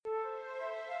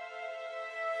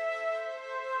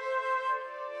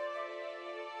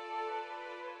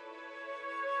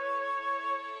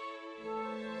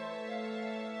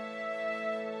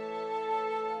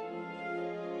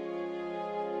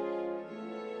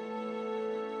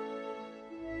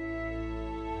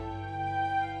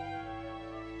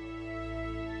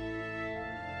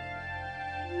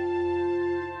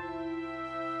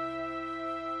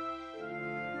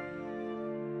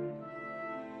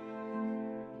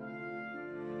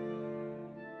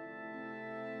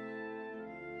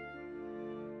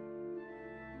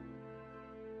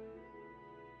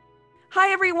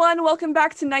Hi, everyone. Welcome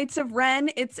back to Knights of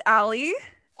Ren. It's Allie.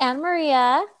 And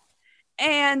Maria.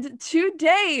 And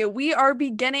today we are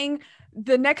beginning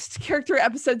the next character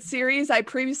episode series. I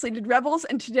previously did Rebels,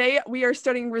 and today we are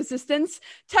starting Resistance.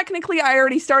 Technically, I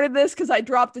already started this because I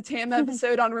dropped a TAM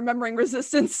episode on Remembering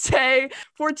Resistance Day.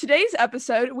 For today's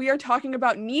episode, we are talking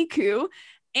about Neeku.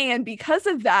 And because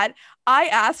of that, I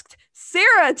asked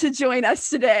Sarah to join us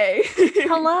today.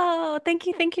 Hello. Thank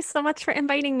you. Thank you so much for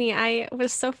inviting me. I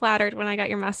was so flattered when I got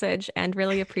your message and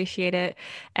really appreciate it.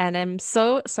 And I'm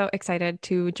so excited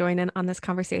to join in on this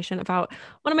conversation about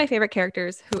one of my favorite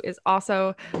characters who is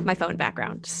also my phone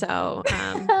background. So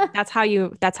that's how you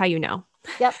know.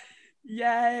 Yep.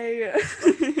 Yay.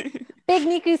 Big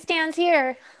Neeku stands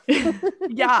here.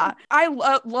 Yeah, I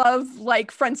love like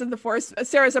Friends of the Force.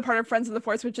 Sarah's a part of Friends of the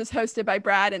Force, which is hosted by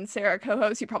Brad and Sarah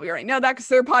co-host. You probably already know that because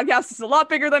their podcast is a lot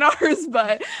bigger than ours,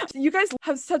 but you guys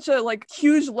have such a like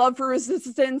huge love for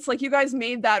Resistance. Like you guys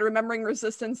made that Remembering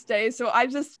Resistance Day. So I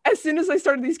just, as soon as I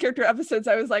started these character episodes,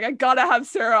 I was like, I gotta have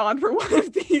Sarah on for one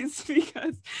of these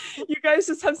because you guys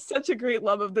just have such a great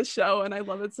love of the show and I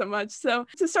love it so much. So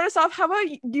to start us off, how about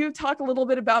you talk a little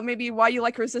bit about maybe why you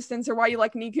like Resistance or why you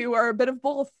like Neeku or a bit of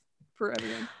both for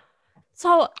everyone?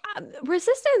 So,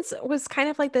 Resistance was kind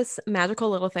of like this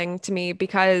magical little thing to me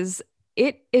because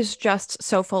it is just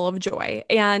so full of joy.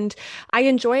 And I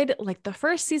enjoyed like the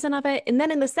first season of it. And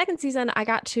then in the second season, I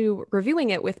got to reviewing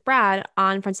it with Brad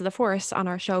on Friends of the Force on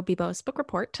our show, Bebo's Book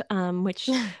Report, which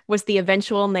was the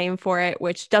eventual name for it,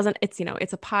 which doesn't, it's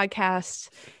a podcast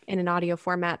in an audio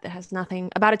format that has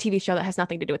nothing about a TV show that has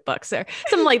nothing to do with books or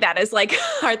something like that is like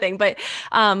our thing. But,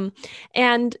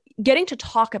 and getting to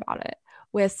talk about it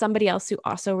with somebody else who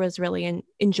also was really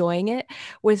enjoying it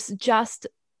was just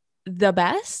the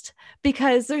best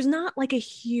because there's not like a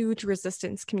huge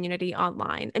Resistance community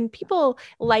online and people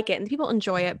like it and people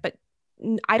enjoy it, but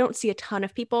I don't see a ton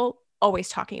of people always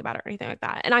talking about it or anything like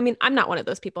that. And I mean, I'm not one of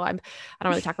those people. I don't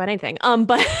really talk about anything.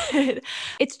 But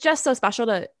it's just so special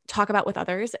to talk about with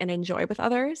others and enjoy with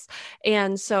others.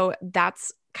 And so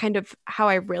that's kind of how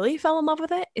I really fell in love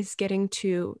with it, is getting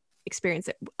to experience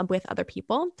it with other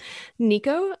people.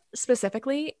 Nico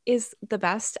specifically is the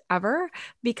best ever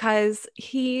because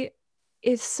he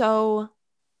is so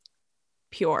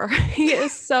pure. He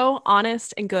is so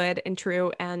honest and good and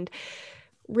true and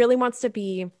really wants to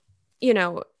be,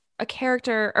 a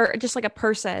character or just like a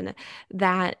person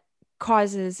that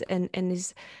causes and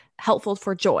is helpful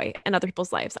for joy in other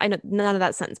people's lives. I know none of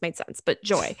that sentence made sense, but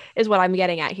joy is what I'm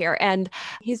getting at here. And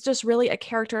he's just really a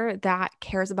character that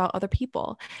cares about other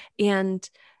people. And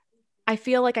I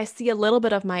feel like I see a little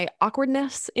bit of my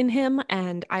awkwardness in him.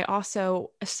 And I also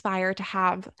aspire to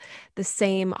have the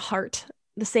same heart,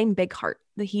 the same big heart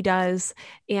that he does.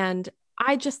 And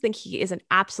I just think he is an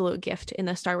absolute gift in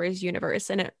the Star Wars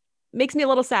universe. And it makes me a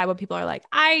little sad when people are like,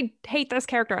 I hate this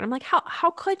character. And I'm like,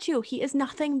 how could you? He is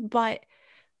nothing but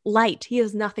light. He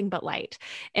is nothing but light.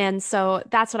 And so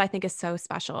that's what I think is so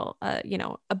special,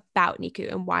 about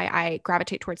Neeku and why I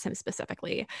gravitate towards him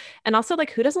specifically. And also,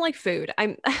 like, who doesn't like food?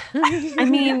 I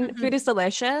mean, food is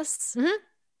delicious. Mhm.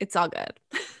 It's all good.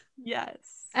 Yes.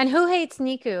 And who hates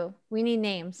Neeku? We need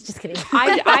names. Just kidding.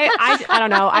 I don't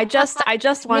know. I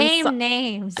just want Name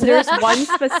names. there's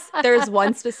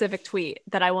one specific tweet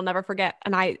that I will never forget.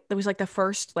 And it was like the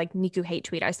first like Neeku hate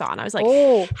tweet I saw. And I was like,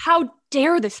 Oh, how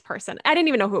dare this person? I didn't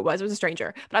even know who it was. It was a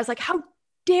stranger. But I was like, how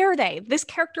dare they? This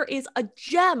character is a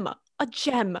gem. A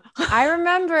gem. I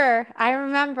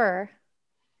remember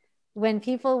when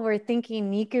people were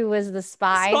thinking Neeku was the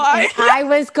spy. And I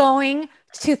was going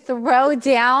to throw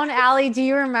down. Allie, do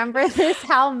you remember this?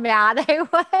 How mad I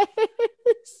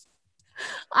was?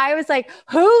 I was like,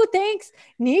 who thinks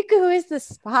Neeku is the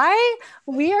spy?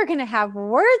 We are going to have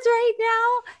words right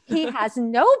now. He has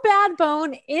no bad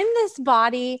bone in this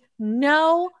body.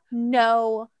 No,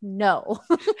 no, no.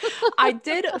 I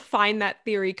did find that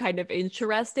theory kind of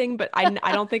interesting, but I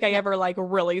don't think I ever like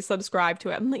really subscribed to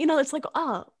it. It's like,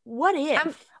 oh, what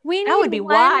if? We That would need be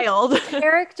one wild.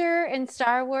 character in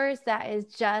Star Wars that is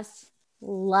just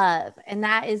love, and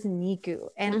that is Neeku.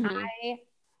 And Mhm.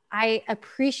 I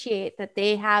appreciate that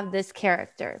they have this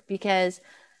character because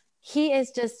he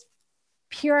is just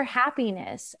pure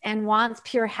happiness and wants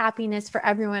pure happiness for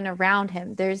everyone around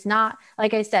him. There's not,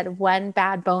 like I said, one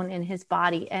bad bone in his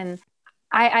body. And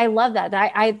I love that.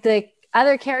 The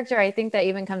other character I think that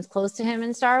even comes close to him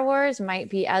in Star Wars might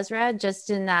be Ezra, just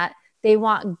in that they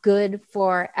want good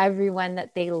for everyone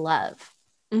that they love.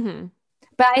 Mm-hmm.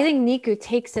 But I think Neeku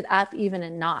takes it up even a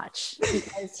notch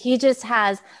because he just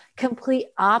has complete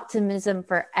optimism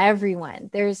for everyone.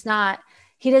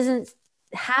 He doesn't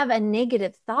have a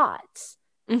negative thought.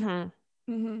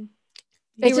 Mm-hmm. Mm-hmm.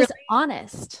 It's just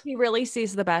honest. He really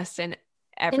sees the best in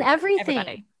everything.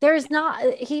 Everybody. There's not,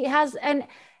 he has, and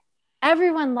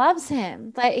everyone loves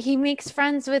him. Like he makes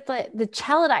friends with like the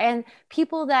Chelidai and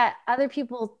people that other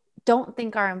people don't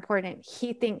think are important.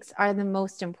 He thinks are the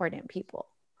most important people.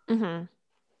 Mm-hmm.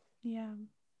 Yeah.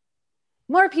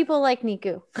 More people like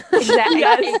Neeku. Exactly.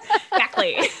 Yes.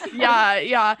 Exactly.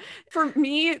 Yeah. For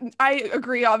me, I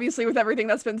agree obviously with everything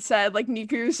that's been said. Like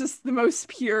Neeku is just the most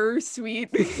pure,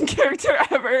 sweet character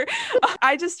ever.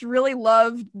 I just really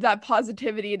loved that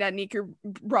positivity that Neeku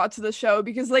brought to the show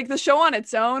because like the show on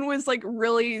its own was like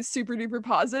really super duper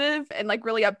positive and like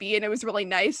really upbeat, and it was really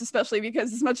nice, especially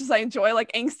because as much as I enjoy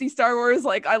like angsty Star Wars,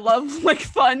 like I love like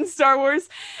fun Star Wars,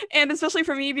 and especially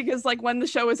for me because like when the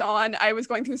show was on, I was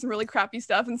going through some really crappy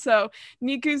stuff, and so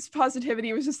Neeku's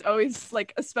positivity was just always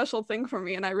like a special thing for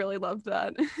me, and I really loved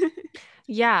that.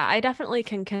 Yeah, I definitely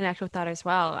can connect with that as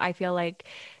well. I feel like,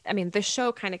 I mean, this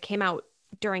show kind of came out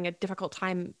during a difficult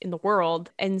time in the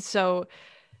world, and so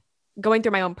going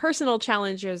through my own personal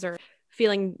challenges or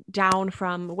feeling down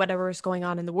from whatever is going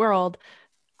on in the world,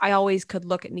 I always could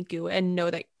look at Neeku and know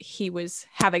that he was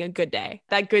having a good day.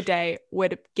 That good day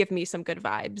would give me some good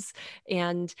vibes.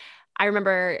 And I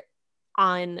remember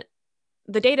on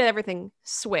the day that everything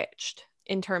switched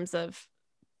in terms of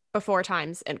before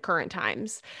times and current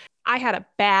times, I had a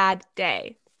bad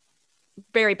day,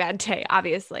 very bad day,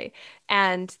 obviously.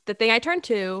 And the thing I turned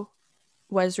to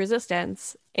was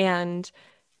Resistance. And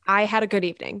I had a good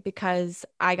evening because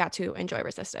I got to enjoy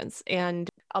Resistance. And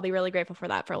I'll be really grateful for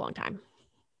that for a long time.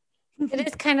 It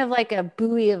is kind of like a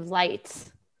buoy of light.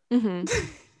 Mm-hmm.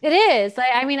 It is.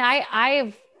 I mean,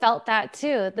 I've felt that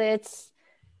too. That it's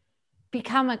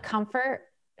become a comfort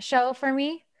show for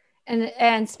me,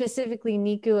 and specifically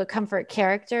Neeku, a comfort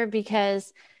character,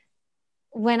 because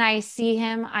when I see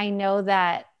him, I know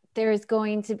that there's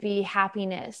going to be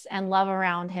happiness and love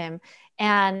around him,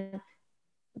 and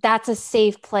that's a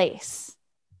safe place.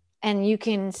 And you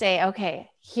can say, okay,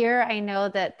 here I know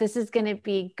that this is going to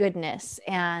be goodness,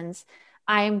 and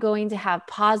I am going to have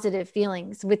positive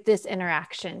feelings with this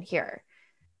interaction here.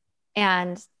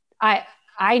 And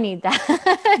I need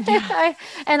that. Yeah.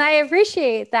 And I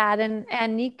appreciate that. And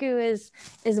Neeku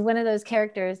is one of those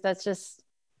characters that's just,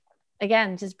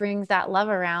 again, just brings that love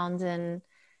around and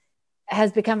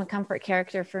has become a comfort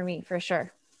character for me, for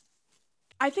sure.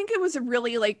 I think it was a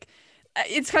really like,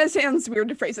 it's kind of sounds weird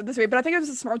to phrase it this way, but I think it was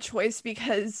a smart choice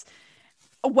because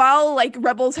while like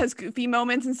Rebels has goofy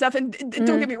moments and stuff, and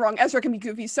don't get me wrong, Ezra can be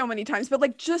goofy so many times, but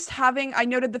like just having, I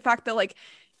noted the fact that like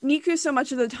Neeku so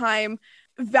much of the time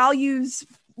values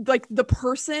like the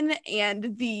person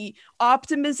and the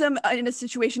optimism in a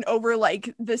situation over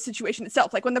like the situation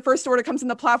itself. Like when the First Order comes in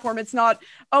the platform, it's not,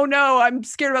 oh no, I'm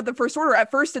scared about the First Order. At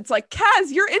first it's like,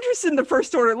 Kaz, you're interested in the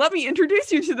First Order, let me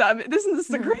introduce you to them. Isn't this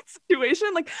a great situation?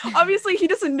 Like obviously he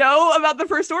doesn't know about the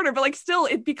First Order, but like still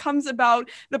it becomes about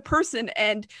the person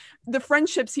and the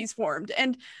friendships he's formed.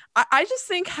 And I just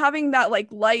think having that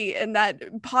like light and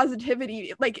that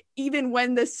positivity, like even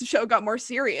when this show got more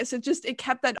serious, it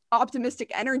kept that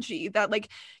optimistic energy that like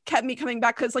kept me coming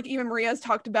back. Because like even Maria's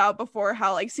talked about before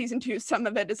how like season 2, some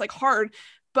of it is like hard,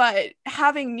 but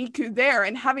having Neeku there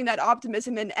and having that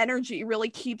optimism and energy really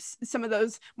keeps some of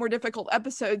those more difficult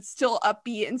episodes still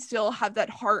upbeat and still have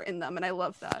that heart in them. And I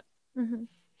love that. Mm-hmm.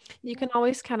 You can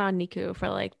always count on Neeku for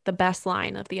like the best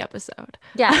line of the episode.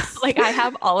 Yes. Like I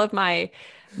have all of my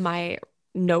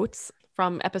notes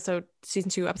from season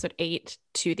 2, episode 8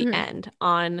 to the end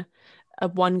on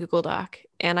one Google Doc.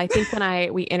 And I think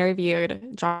when we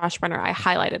interviewed Josh Brenner, I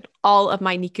highlighted all of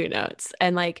my Neeku notes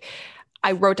and like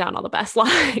I wrote down all the best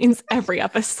lines every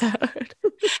episode.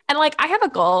 And like I have a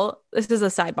goal, this is a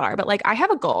sidebar, but like I have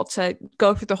a goal to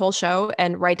go through the whole show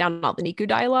and write down all the Neeku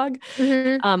dialogue.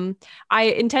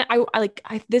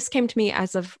 This came to me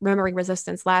as of remembering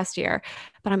Resistance last year,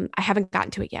 but I haven't gotten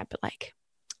to it yet, but like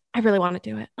I really want to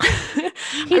do it.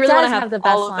 He really does have the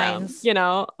best lines, them, you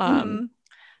know,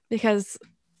 because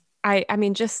I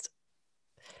mean just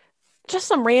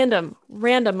some random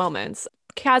moments.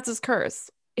 Kaz's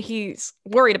curse. He's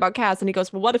worried about Kaz and he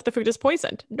goes, well, what if the food is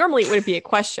poisoned? Normally it would be a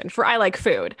question for I like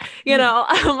food, you know.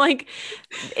 I'm like,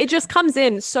 it just comes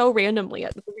in so randomly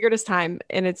at the weirdest time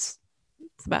and it's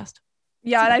the best.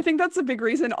 Yeah, and I think that's a big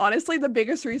reason. Honestly, the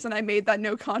biggest reason I made that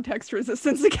no context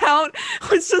Resistance account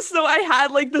was just so I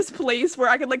had like this place where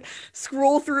I could like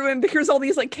scroll through and here's all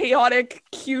these like chaotic,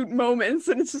 cute moments.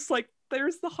 And it's just like,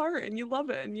 there's the heart and you love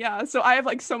it. And yeah, so I have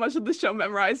like so much of the show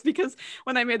memorized because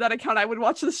when I made that account, I would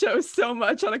watch the show so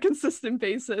much on a consistent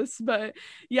basis. But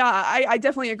yeah, I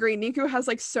definitely agree. Neeku has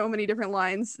like so many different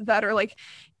lines that are like,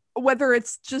 whether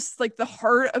it's just like the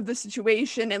heart of the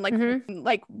situation and like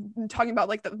like talking about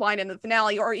like the line in the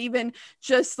finale, or even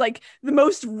just like the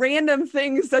most random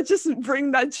things that just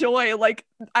bring that joy. Like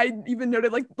I even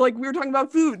noted like we were talking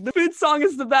about food. The food song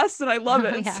is the best and I love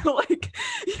it. Yeah. So like,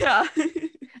 yeah.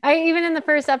 Even in the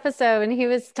first episode, and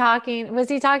was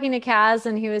he talking to Kaz,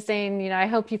 and he was saying, you know, I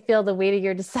hope you feel the weight of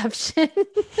your deception.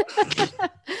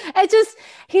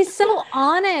 He's so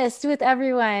honest with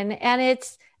everyone. And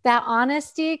it's that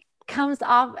honesty comes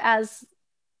off as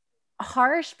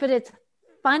harsh, but it's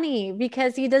funny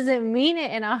because he doesn't mean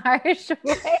it in a harsh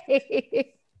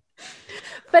way.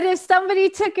 But if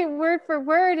somebody took it word for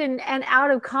word and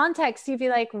out of context, you'd be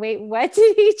like, wait, what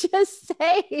did he just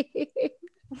say?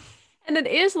 And it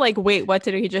is like, wait, what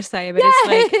did he just say? But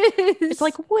it's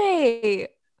like, wait,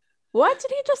 what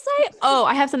did he just say? Oh,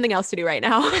 I have something else to do right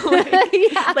now.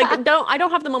 I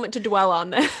don't have the moment to dwell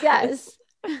on this. Yes.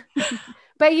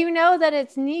 But you know that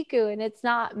it's Neeku and it's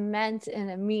not meant in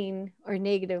a mean or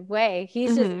negative way.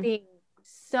 He's just being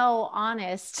so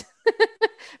honest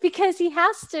because he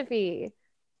has to be.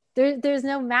 There's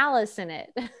no malice in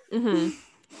it.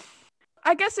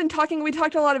 I guess we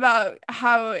talked a lot about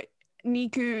how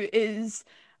Neeku is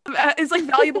like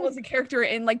valuable as a character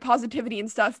in like positivity and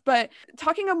stuff, but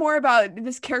talking more about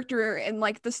this character in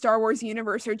like the Star Wars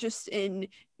universe or just in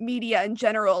media in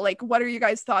general, like what are you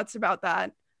guys' thoughts about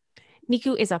that?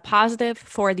 Neeku is a positive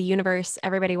for the universe.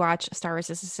 Everybody watch Star Wars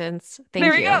Resistance. Thank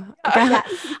you. There we go. Yeah.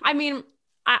 I mean,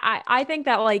 I think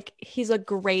that like he's a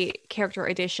great character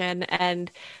addition. And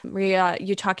Maria,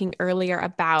 you talking earlier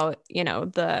about, you know,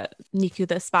 the Neeku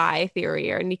the spy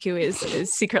theory, or Neeku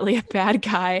is secretly a bad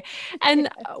guy. And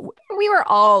we were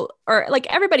all, or like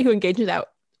everybody who engaged in that,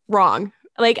 wrong.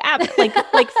 Like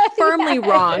firmly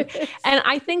wrong. And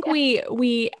I think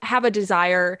we have a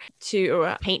desire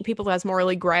to paint people as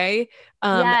morally gray.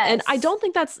 And I don't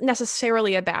think that's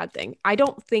necessarily a bad thing. I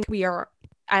don't think we are,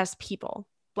 as people,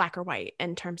 black or white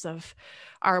in terms of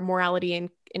our morality and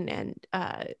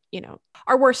you know,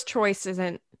 our worst choice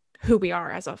isn't who we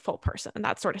are as a full person and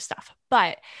that sort of stuff.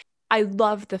 But I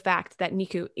love the fact that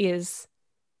Neeku is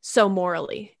so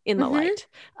morally in the light.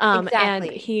 Exactly. And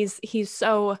he's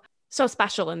so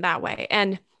special in that way.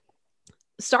 And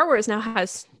Star Wars now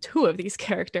has two of these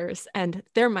characters, and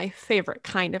they're my favorite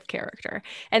kind of character.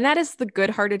 And that is the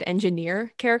good-hearted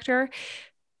engineer character.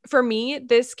 For me,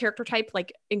 this character type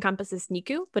like encompasses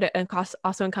Neeku, but it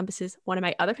also encompasses one of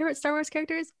my other favorite Star Wars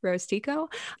characters, Rose Tico,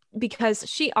 because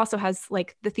she also has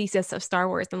like the thesis of Star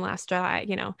Wars and Last Jedi.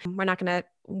 You know, we're not going to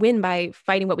win by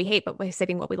fighting what we hate, but by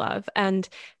saving what we love. And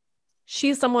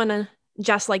she's someone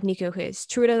just like Neeku, who is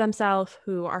true to themselves,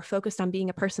 who are focused on being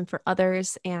a person for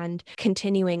others and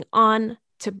continuing on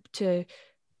to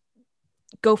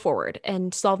go forward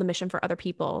and solve the mission for other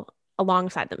people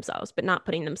alongside themselves, but not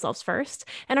putting themselves first,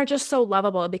 and are just so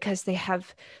lovable because they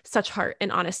have such heart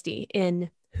and honesty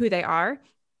in who they are.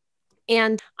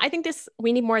 And I think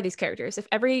we need more of these characters. If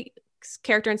every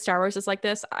character in Star Wars is like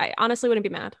this, I honestly wouldn't be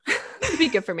mad. It'd be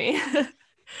good for me.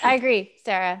 I agree,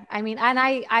 Sarah. I mean, and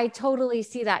I totally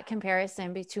see that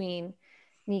comparison between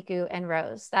Neeku and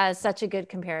Rose. That is such a good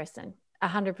comparison.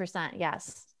 100%.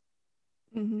 Yes.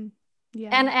 Mm-hmm. Yeah.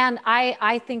 And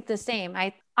I think the same.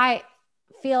 I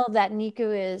feel that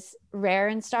Neeku is rare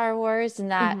in Star Wars,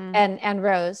 and that and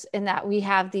Rose, in that we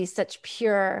have these such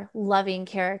pure, loving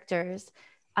characters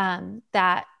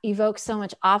that evoke so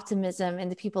much optimism in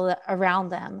the people around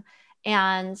them,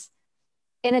 and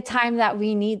in a time that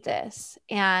we need this.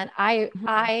 And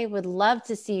I would love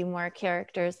to see more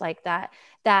characters like that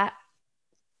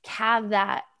have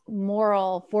that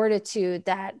moral fortitude,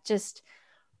 that just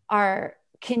are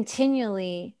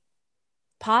continually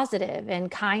positive and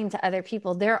kind to other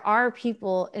people. There are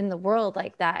people in the world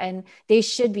like that, and they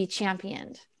should be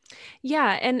championed.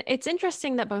 Yeah, and it's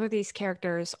interesting that both of these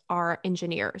characters are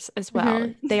engineers as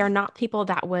well. They are not people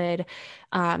that would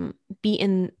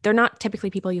they're not typically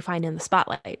people you find in the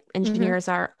spotlight. Engineers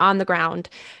are on the ground,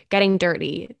 getting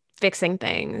dirty, fixing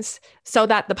things so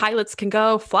that the pilots can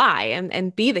go fly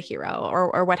and be the hero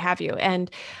or what have you. And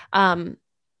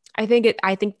I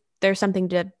think there's something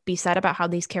to be said about how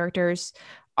these characters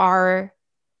are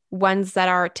ones that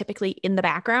are typically in the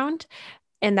background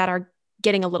and that are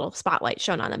getting a little spotlight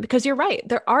shown on them, because you're right.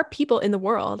 There are people in the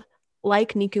world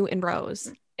like Neeku and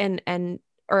Rose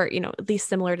or, you know, at least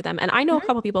similar to them. And I know a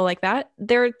couple people like that.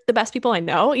 They're the best people I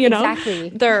know, you know, exactly.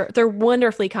 They're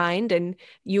wonderfully kind. And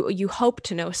you hope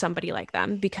to know somebody like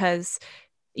them, because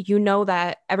you know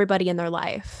that everybody in their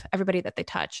life, everybody that they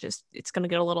touch it's going to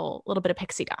get a little bit of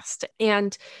pixie dust.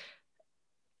 And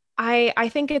I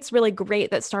think it's really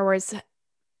great that Star Wars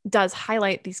does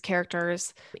highlight these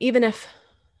characters, even if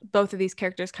both of these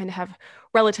characters kind of have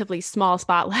relatively small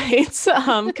spotlights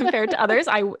compared to others.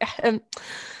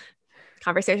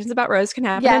 Conversations about Rose can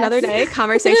happen another day.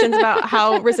 Conversations about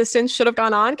how Resistance should have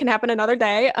gone on can happen another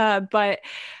day. But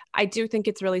I do think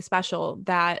it's really special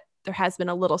that there has been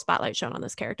a little spotlight shown on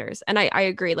those characters. And I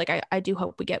agree. Like, I do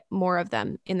hope we get more of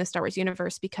them in the Star Wars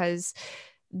universe, because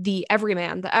the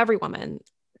everyman, the everywoman,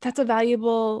 that's a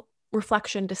valuable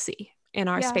reflection to see in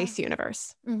our space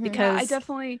universe, because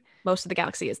most of the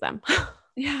galaxy is them.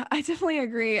 Yeah, I definitely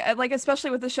agree. Like,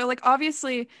 especially with the show, like,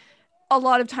 obviously a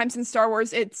lot of times in Star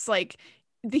Wars, it's like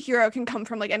the hero can come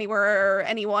from like anywhere or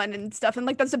anyone and stuff. And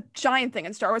like, that's a giant thing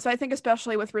in Star Wars. But I think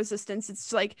especially with Resistance,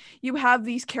 it's like you have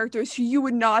these characters who you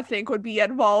would not think would be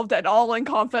involved at all in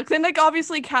conflict. And like,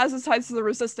 obviously Kaz is tied to the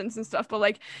Resistance and stuff, but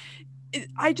like,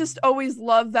 I just always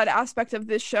love that aspect of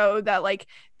this show, that like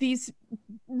these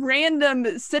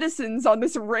random citizens on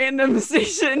this random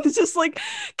station just like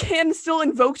can still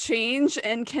invoke change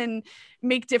and can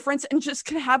make difference and just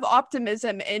can have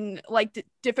optimism in like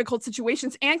difficult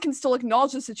situations and can still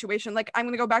acknowledge the situation. Like, I'm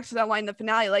going to go back to that line in the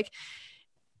finale. Like,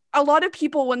 a lot of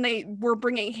people, when they were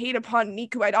bringing hate upon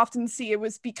Neeku, I'd often see it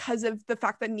was because of the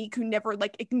fact that Neeku never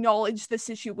like acknowledged the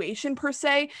situation per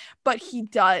se, but he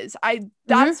does.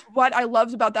 That's what I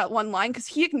loved about that one line, because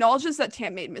he acknowledges that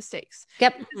Tam made mistakes.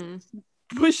 Yep.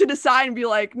 Push it aside and be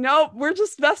like, no, we're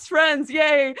just best friends.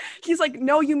 Yay. He's like,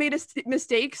 no, you made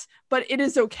mistakes, but it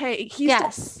is okay. He's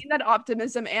still in that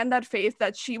optimism and that faith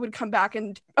that she would come back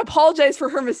and apologize for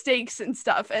her mistakes and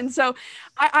stuff. And so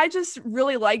I just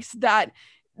really liked that,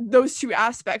 those two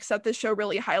aspects that the show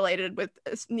really highlighted with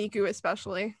Neeku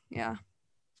especially. Yeah.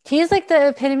 He's like the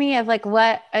epitome of like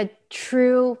what a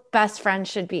true best friend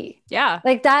should be. Yeah.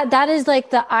 Like that is like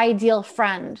the ideal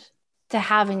friend to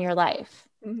have in your life.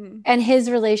 And his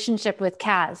relationship with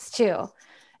Kaz too.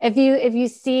 If you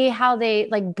see how they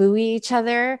like buoy each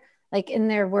other, like in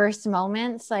their worst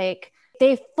moments, like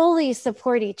they fully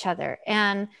support each other.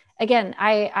 And again,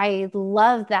 I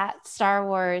love that Star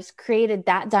Wars created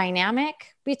that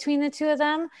dynamic between the two of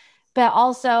them, but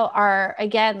also are,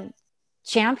 again,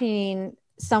 championing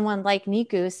someone like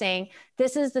Neeku, saying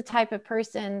this is the type of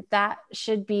person that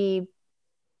should be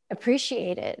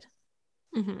appreciated.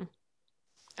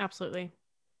 Absolutely.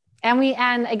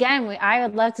 And again, I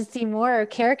would love to see more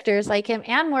characters like him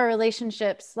and more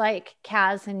relationships like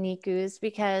Kaz and Neeku's,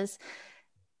 because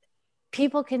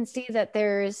people can see that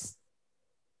there's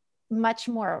much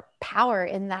more power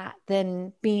in that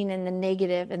than being in the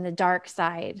negative and the dark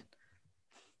side.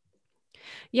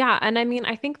 Yeah. And I mean,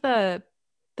 I think the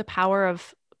power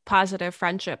of positive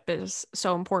friendship is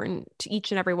so important to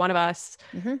each and every one of us,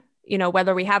 you know,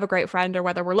 whether we have a great friend or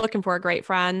whether we're looking for a great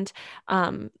friend.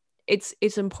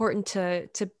 It's important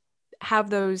to have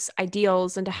those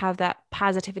ideals and to have that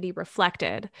positivity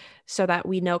reflected, so that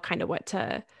we know kind of what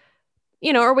to,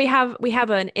 you know, or we have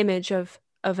an image of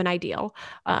an ideal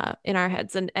in our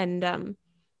heads. And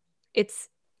it's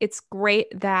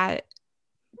great that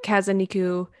Kaz and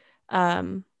Neeku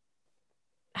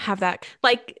have that,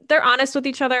 like, they're honest with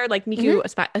each other, like Neeku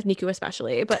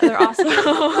especially, but they're also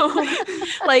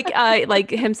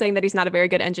like him saying that he's not a very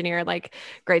good engineer, like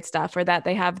great stuff, or that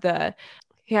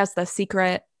he has the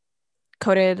secret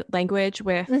coded language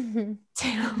with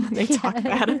Tam, and they talk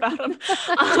bad about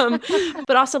him.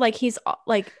 But also, like, he's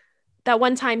like, that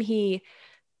one time he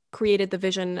created the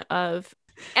vision of,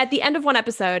 at the end of one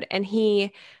episode, and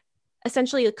he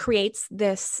essentially creates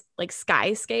this like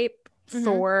skyscape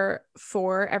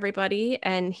for everybody,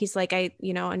 and he's like, I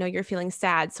know you're feeling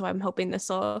sad, so I'm hoping this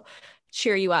will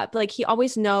cheer you up. Like, he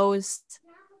always knows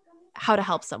how to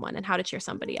help someone and how to cheer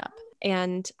somebody up.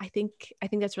 And I think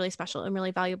that's really special and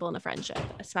really valuable in a friendship,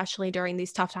 especially during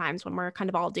these tough times when we're kind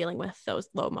of all dealing with those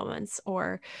low moments,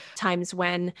 or times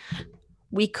when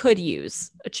we could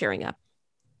use a cheering up.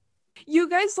 You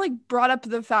guys like brought up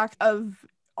the fact of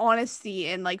honesty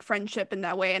and like friendship in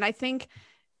that way. And I think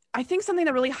something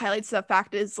that really highlights that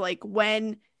fact is like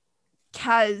when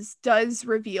Kaz does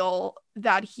reveal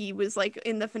that he was like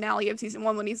in the finale of season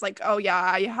 1, when he's like, oh yeah,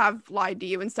 I have lied to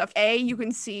you and stuff. You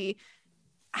can see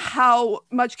how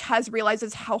much Kaz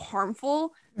realizes how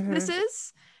harmful this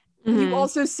is. You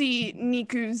also see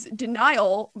Neeku's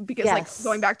denial, because like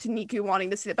going back to Neeku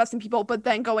wanting to see the best in people, but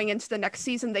then going into the next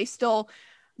season, they still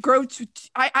grow to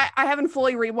I haven't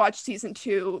fully rewatched season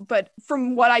 2, but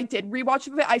from what I did rewatch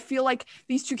of it, I feel like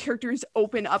these two characters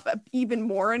open up even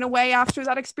more in a way after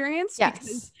that experience,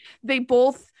 because they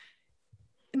both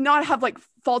not have like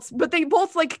faults, but they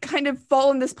both like kind of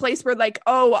fall in this place where like,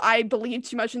 oh, I believe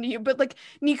too much into you, but like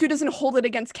Neeku doesn't hold it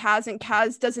against Kaz, and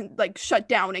Kaz doesn't like shut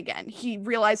down again. He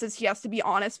realizes he has to be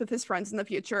honest with his friends in the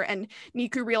future, and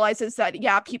Neeku realizes that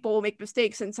yeah, people will make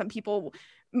mistakes and some people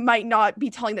might not be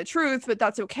telling the truth, but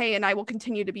that's okay, and I will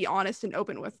continue to be honest and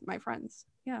open with my friends.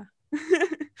 Yeah.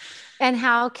 And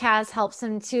how Kaz helps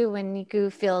him too when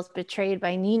Neeku feels betrayed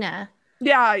by Nina.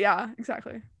 Yeah,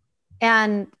 exactly.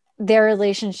 And their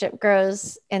relationship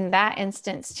grows in that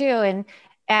instance too.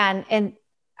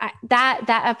 That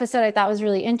episode I thought was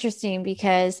really interesting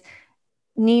because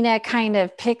Nina kind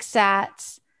of picks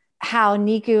at how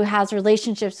Neeku has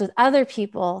relationships with other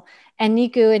people, and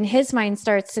Neeku in his mind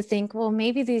starts to think, well,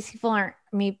 maybe these people aren't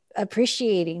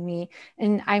appreciating me,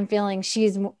 and I'm feeling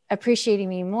she's appreciating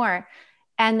me more.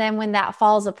 And then when that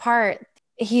falls apart,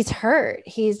 he's hurt.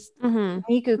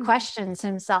 Neeku questions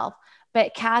himself,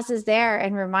 but Kaz is there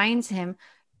and reminds him,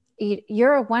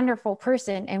 you're a wonderful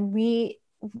person, and we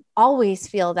always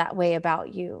feel that way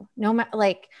about you. No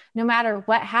matter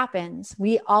what happens,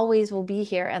 we always will be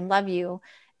here and love you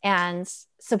and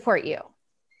support you.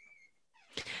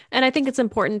 And I think it's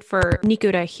important for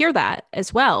Neeku to hear that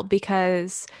as well,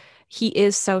 because he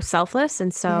is so selfless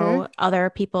and so other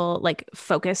people like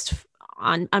focused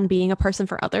on being a person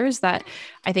for others, that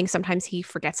I think sometimes he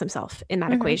forgets himself in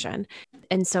that equation.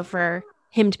 And so for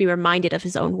him to be reminded of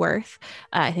his own worth,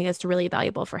 I think it's really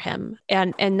valuable for him,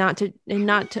 and for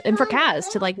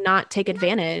Kaz to like not take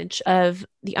advantage of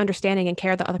the understanding and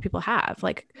care that other people have,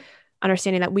 like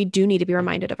understanding that we do need to be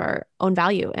reminded of our own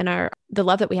value and the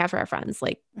love that we have for our friends.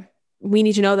 Like we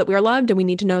need to know that we are loved, and we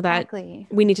need to know that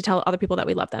we need to tell other people that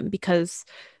we love them, because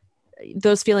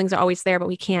those feelings are always there, but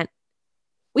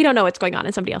we don't know what's going on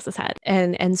in somebody else's head.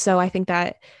 And so I think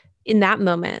that in that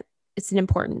moment, it's an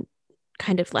important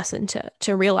kind of lesson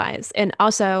to realize. And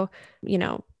also,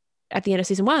 at the end of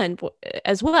season 1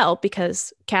 as well,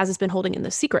 because Kaz has been holding in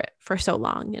the secret for so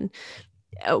long. And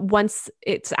once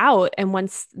it's out and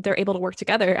once they're able to work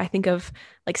together, I think of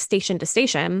like Station to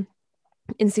Station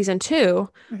in season 2,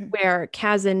 where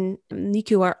Kaz and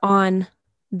Neeku are on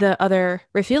the other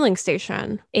refueling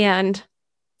station, and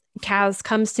Kaz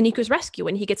comes to Niku's rescue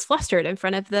when he gets flustered in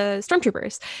front of the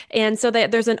stormtroopers. And so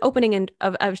there's an opening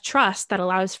of trust that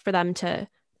allows for them to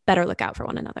better look out for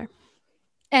one another.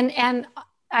 And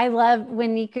I love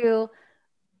when Neeku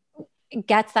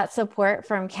gets that support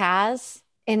from Kaz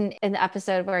in the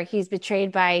episode where he's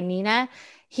betrayed by Nina.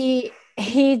 He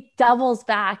doubles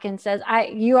back and says,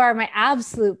 you are my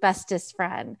absolute bestest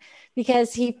friend,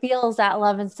 because he feels that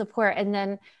love and support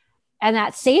and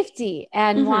that safety,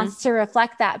 and wants to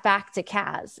reflect that back to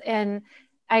Kaz. And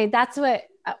that's what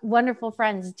wonderful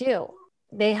friends do.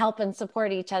 They help and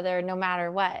support each other no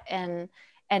matter what, and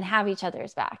have each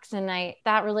other's backs. And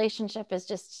that relationship is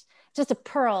just a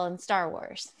pearl in Star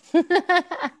Wars.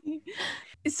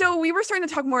 So we were starting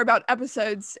to talk more about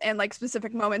episodes and like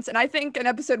specific moments, and I think an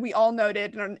episode we all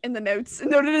noted in the notes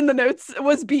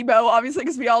was Bebo, obviously,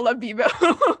 because we all love Bebo.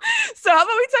 So how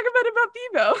about we talk about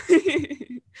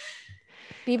Bebo?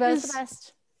 Bebo's the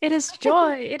best. It is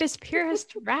joy. It is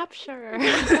purest rapture.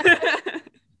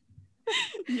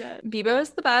 Yeah, Bebo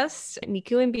is the best.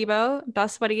 Neeku and Bebo,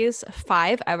 best buddies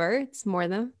 5 ever. It's more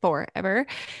than 4 ever.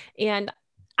 And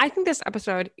I think this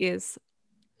episode is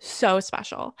so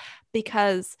special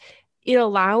because it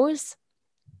allows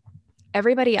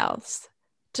everybody else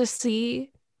to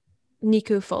see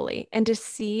Neeku fully and to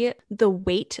see the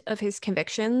weight of his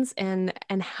convictions and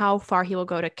how far he will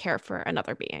go to care for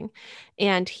another being.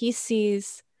 And he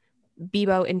sees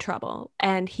Bebo in trouble,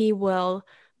 and he will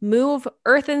move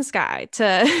earth and sky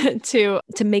to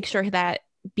make sure that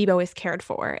Bebo is cared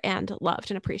for and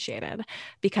loved and appreciated,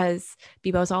 because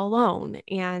Bebo's all alone.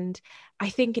 And I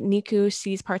think Neeku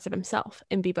sees parts of himself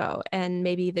in Bebo, and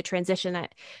maybe the transition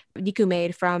that Neeku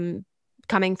made from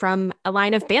coming from a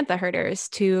line of bantha herders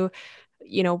to,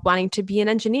 wanting to be an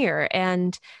engineer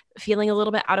and feeling a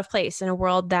little bit out of place in a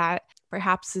world that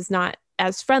perhaps is not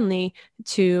as friendly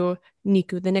to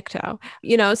Neeku the Nikto.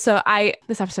 So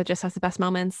this episode just has the best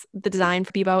moments. The design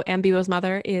for Bebo and Bebo's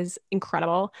mother is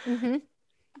incredible.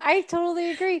 I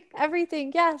totally agree.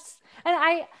 Everything. Yes. And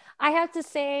I have to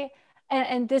say,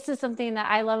 and this is something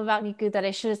that I love about Neeku that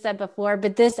I should have said before,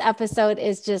 but this episode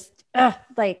is just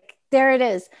there it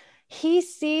is. He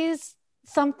sees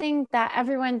something that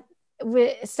everyone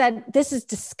said, this is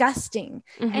disgusting.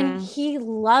 And he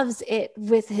loves it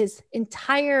with his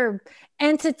entire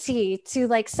entity to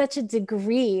like such a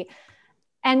degree,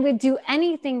 and would do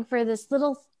anything for this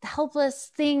little helpless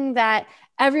thing that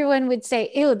everyone would say,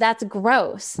 ew, that's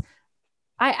gross.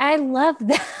 I love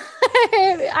that.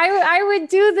 I would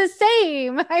do the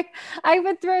same. I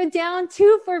would throw down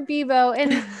too for Bebo,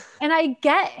 and I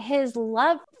get his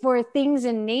love for things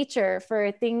in nature,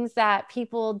 for things that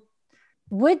people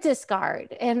would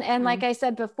discard. And like I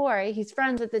said before, he's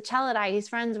friends with the Chelidai. He's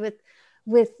friends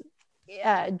with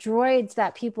droids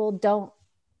that people don't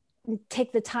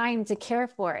take the time to care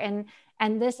for.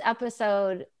 And this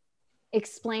episode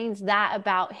explains that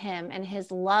about him and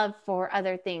his love for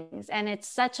other things. And it's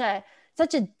such a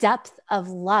depth of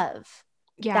love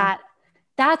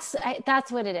that's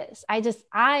what it is.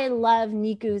 I love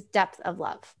Neeku's depth of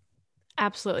love.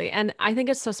 Absolutely. And I think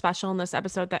it's so special in this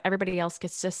episode that everybody else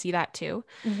gets to see that too,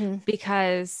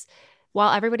 because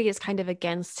while everybody is kind of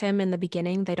against him in the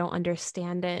beginning, they don't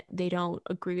understand it. They don't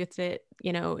agree with it.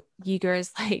 You know,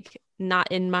 Yeager's like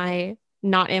not in my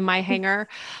hangar.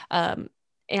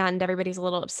 And everybody's a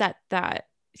little upset that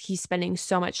he's spending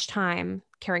so much time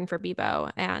caring for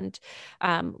Bebo and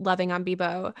loving on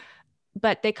Bebo.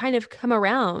 But they kind of come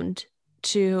around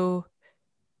to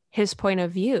his point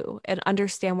of view and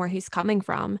understand where he's coming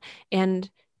from and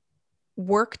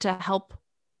work to help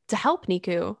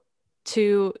Neeku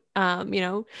to,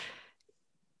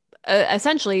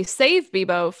 essentially save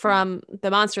Bebo from the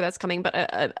monster that's coming,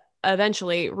 but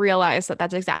eventually realize that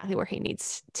that's exactly where he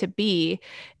needs to be.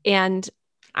 And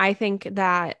I think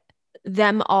that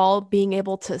them all being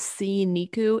able to see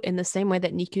Neeku in the same way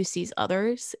that Neeku sees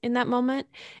others in that moment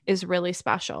is really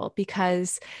special,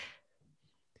 because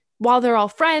while they're all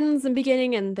friends in the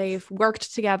beginning and they've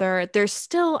worked together, there's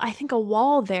still, I think, a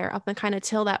wall there up and kind of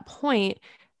till that point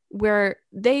where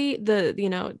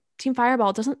Team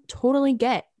Fireball doesn't totally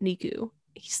get Neeku.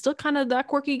 He's still kind of that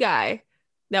quirky guy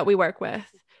that we work with,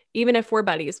 even if we're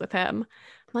buddies with him.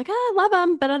 I'm like, I love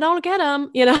him, but I don't get him,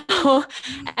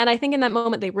 And I think in that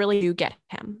moment, they really do get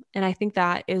him. And I think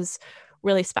that is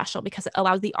really special because it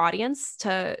allows the audience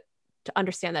to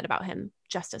understand that about him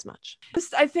just as much.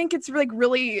 I think it's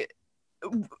really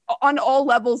on all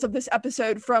levels of this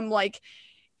episode, from like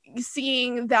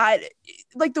seeing that,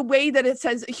 like the way that it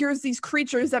says, here's these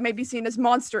creatures that may be seen as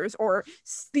monsters, or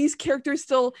these characters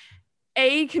still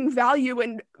can value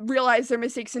and realize their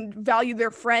mistakes and value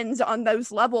their friends on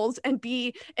those levels, and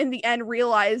B, in the end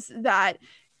realize that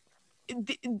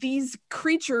these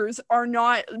creatures are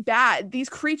not bad. These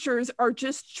creatures are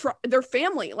just they're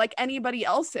family like anybody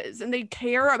else is, and they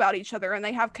care about each other and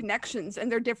they have connections,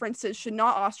 and their differences should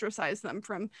not ostracize them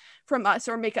from us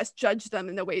or make us judge them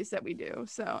in the ways that we do.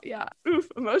 So yeah,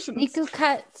 emotions. Neeku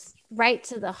cuts right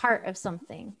to the heart of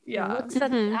something. Yeah, he looks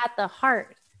at the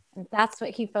heart, and that's what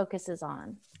he focuses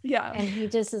on. Yeah, and he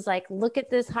just is like, look at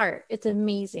this heart, it's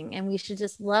amazing, and we should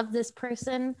just love this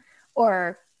person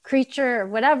or creature or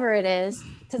whatever it is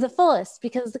to the fullest,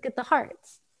 because look at the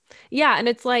hearts. Yeah. And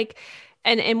it's like,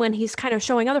 and when he's kind of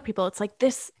showing other people, it's like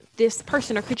this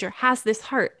person or creature has this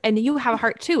heart, and you have a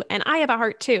heart too, and I have a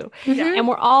heart too. And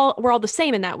we're all the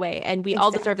same in that way, and we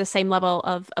all deserve the same level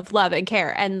of love and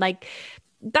care. And like,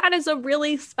 that is a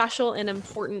really special and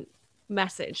important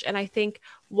message. And I think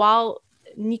while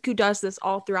Neeku does this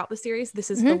all throughout the series,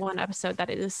 this is the one episode that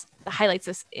highlights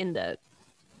this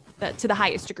to the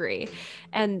highest degree.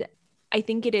 And I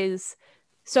think it is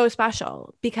so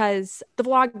special because the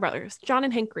Vlog brothers, John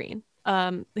and Hank Green,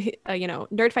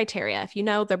 Nerdfighteria, if you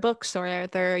know their books or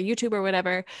their YouTube or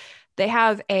whatever, they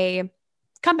have a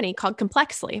company called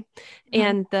Complexly.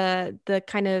 And the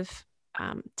kind of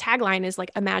tagline is like,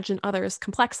 imagine others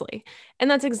complexly. And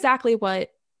that's exactly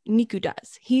what Neeku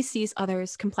does. He sees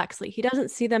others complexly. He doesn't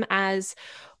see them as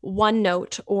one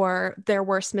note or their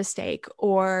worst mistake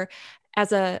or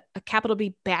as a capital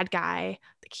B bad guy.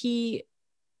 He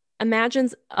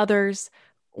imagines others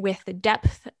with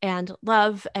depth and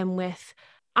love and with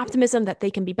optimism that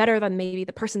they can be better than maybe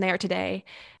the person they are today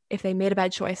if they made a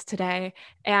bad choice today,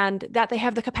 and that they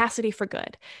have the capacity for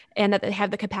good and that they have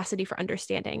the capacity for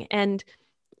understanding. And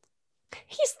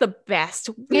he's the best.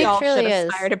 We all should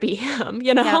aspire to be him,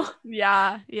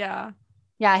 Yeah.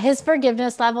 Yeah, his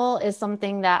forgiveness level is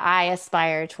something that I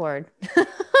aspire toward.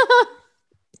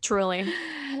 Truly.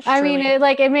 I mean,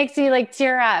 it makes me like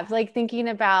tear up, like thinking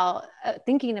about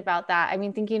that. I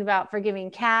mean, thinking about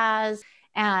forgiving Kaz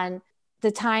and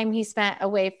the time he spent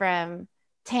away from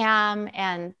Tam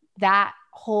and that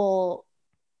whole,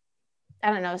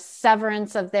 I don't know,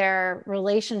 severance of their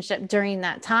relationship during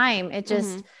that time. It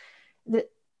just,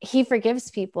 he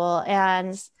forgives people.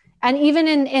 And even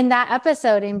in that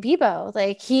episode in Bebo,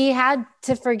 like he had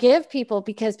to forgive people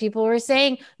because people were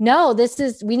saying, no,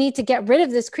 we need to get rid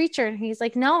of this creature. And he's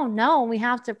like, no, we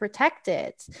have to protect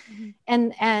it.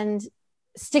 And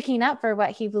sticking up for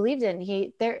what he believed in.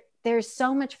 there's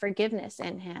so much forgiveness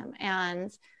in him.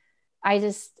 And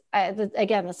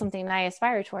again, that's something I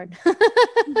aspire toward.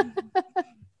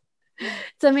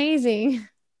 It's amazing.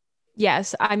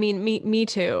 Yes. I mean, me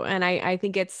too. And I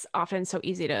think it's often so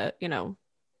easy to, to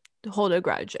hold a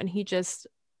grudge, and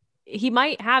he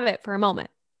might have it for a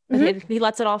moment, but he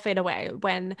lets it all fade away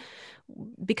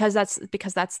because that's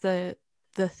the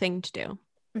thing to do.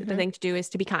 The thing to do is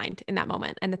to be kind in that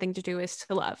moment, and the thing to do is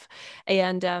to love.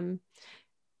 And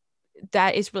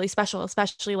that is really special,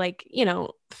 especially like,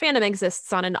 fandom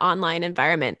exists on an online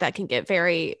environment that can get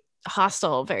very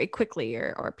hostile very quickly,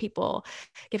 or people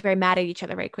get very mad at each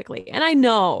other very quickly. And I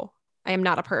know I am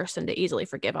not a person to easily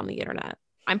forgive on the internet.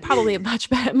 I'm probably a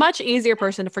much easier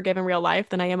person to forgive in real life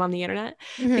than I am on the internet,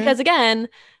 because again,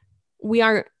 we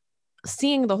aren't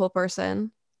seeing the whole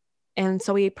person. And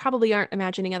so we probably aren't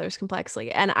imagining others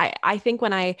complexly. And I think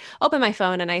when I open my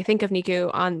phone and I think of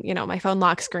Neeku on, my phone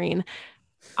lock screen,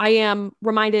 I am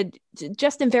reminded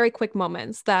just in very quick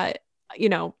moments that,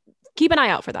 keep an eye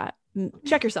out for that.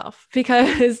 Check yourself,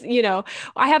 because,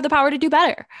 I have the power to do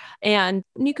better. And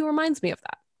Neeku reminds me of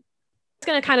that. It's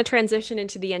going to kind of transition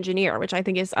into the engineer, which I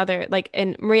think is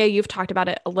and Maria, you've talked about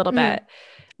it a little bit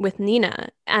with Nina.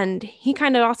 And he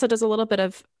kind of also does a little bit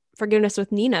of forgiveness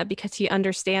with Nina, because he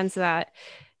understands that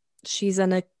she's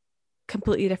in a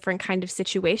completely different kind of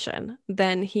situation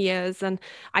than he is. And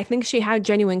I think she had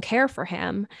genuine care for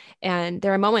him. And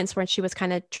there are moments when she was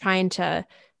kind of trying to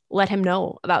let him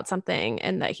know about something,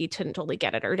 and that he didn't totally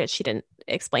get it, or that she didn't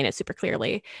explain it super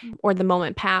clearly, or the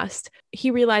moment passed. He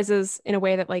realizes in a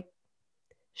way that like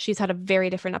she's had a very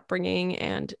different upbringing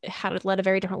and had led a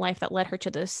very different life that led her to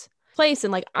this place.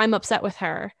 And like, I'm upset with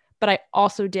her, but I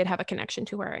also did have a connection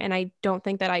to her. And I don't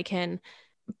think that I can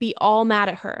be all mad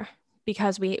at her,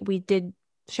 because we did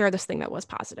share this thing that was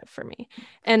positive for me.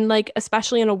 And like,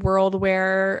 especially in a world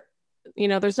where,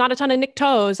 there's not a ton of Nick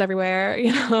Toes everywhere,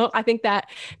 I think that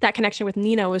connection with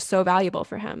Nina was so valuable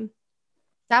for him.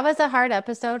 That was a hard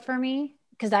episode for me,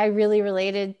 because I really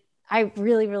relate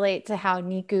to how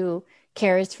Neeku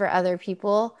cares for other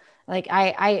people. Like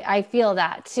I feel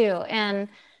that too. And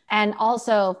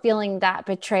also feeling that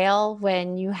betrayal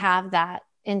when you have that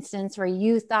instance where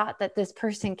you thought that this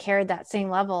person cared that same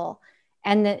level,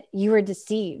 and that you were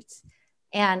deceived,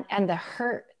 and the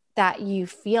hurt that you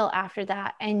feel after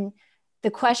that, and the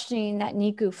questioning that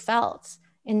Neeku felt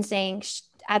in saying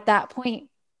at that point,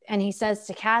 and he says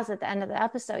to Kaz at the end of the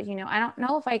episode, I don't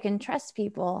know if I can trust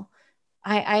people.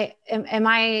 Am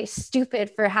I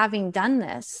stupid for having done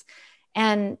this?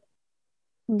 And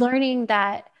learning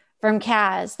that from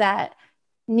Kaz, that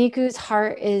Neeku's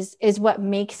heart is what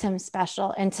makes him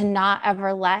special, and to not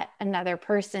ever let another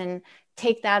person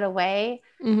take that away,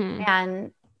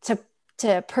 and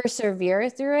to persevere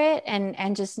through it,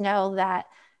 and just know that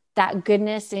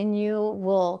goodness in you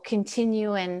will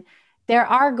continue. And there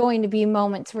are going to be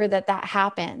moments where that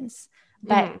happens,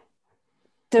 but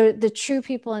the true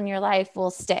people in your life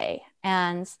will stay.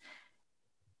 And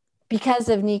because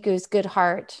of Neeku's good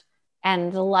heart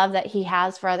and the love that he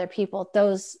has for other people,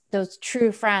 those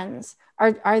true friends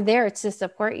are there to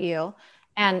support you,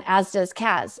 and as does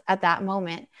Kaz at that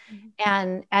moment,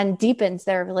 and deepens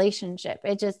their relationship.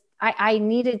 It just, I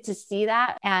needed to see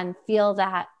that and feel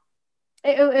that.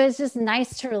 It was just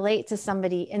nice to relate to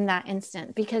somebody in that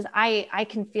instant, because I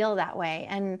can feel that way.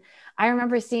 And I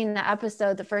remember seeing the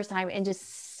episode the first time and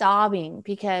just sobbing,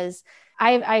 because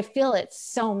I feel it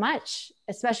so much,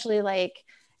 especially like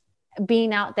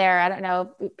being out there. I don't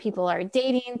know, people are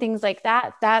dating, things like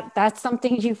that. That's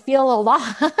something you feel a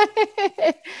lot.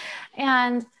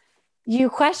 And you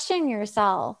question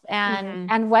yourself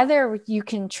and whether you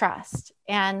can trust.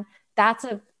 And that's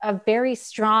a very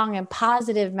strong and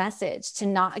positive message, to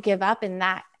not give up in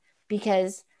that,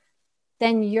 because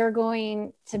then you're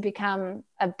going to become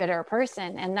a bitter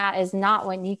person. And that is not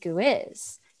what Neeku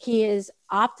is. He is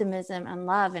optimism and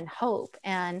love and hope,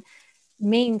 and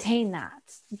maintain that.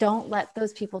 Don't let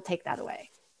those people take that away.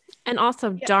 And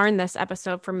also darn this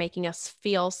episode for making us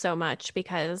feel so much,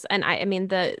 because, and I mean,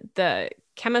 the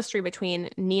chemistry between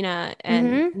Nina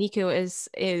and Neeku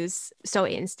is so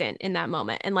instant in that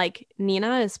moment. And like,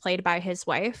 Nina is played by his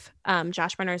wife,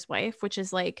 Josh Brenner's wife, which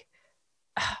is like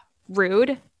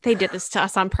rude. They did this to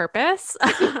us on purpose.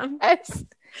 I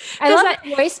love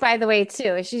her voice, by the way,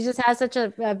 too. She just has such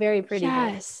a very pretty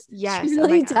voice. Yes, she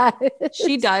really does.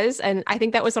 She does. And I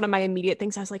think that was one of my immediate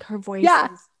things. I was like, her voice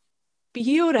is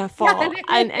beautiful.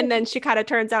 And then she kind of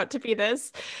turns out to be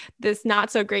this not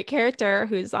so great character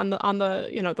who's on the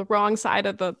the wrong side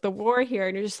of the war here.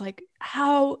 And you're just like,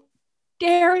 how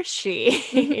dare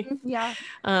she? Yeah.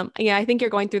 I think you're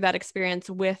going through that experience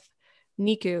with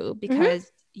Neeku, because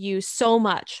you so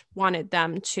much wanted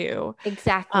them to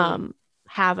exactly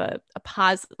have a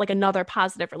positive, like another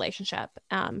positive relationship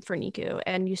for Neeku,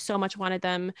 and you so much wanted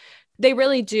them. You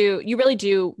really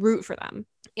do root for them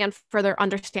and for their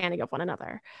understanding of one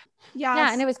another.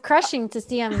 Yeah, and it was crushing to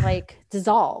see him like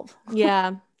dissolve.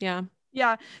 Yeah.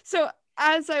 So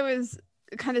as I was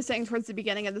kind of saying towards the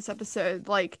beginning of this episode,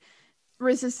 like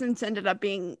Resistance ended up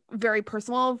being very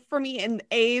personal for me, in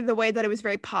A, the way that it was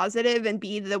very positive, and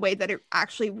B, the way that it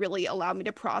actually really allowed me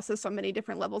to process on many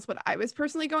different levels what I was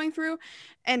personally going through.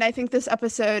 And I think this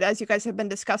episode, as you guys have been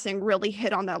discussing, really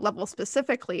hit on that level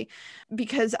specifically,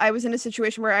 because I was in a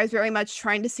situation where I was very much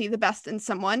trying to see the best in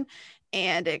someone,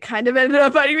 and it kind of ended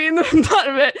up biting me in the butt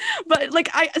of it. But like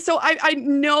I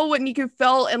know what Neeku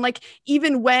felt, and like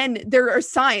even when there are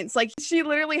signs, like she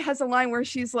literally has a line where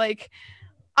she's like,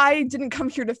 I didn't come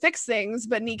here to fix things,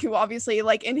 but Neeku obviously,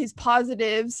 like in his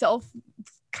positive self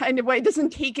kind of way,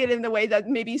 doesn't take it in the way that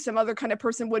maybe some other kind of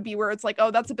person would be, where it's like,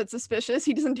 oh, that's a bit suspicious.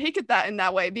 He doesn't take it that in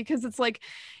that way, because it's like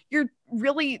you're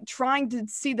really trying to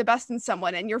see the best in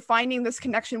someone, and you're finding this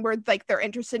connection where like they're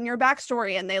interested in your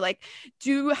backstory, and they like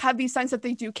do have these signs that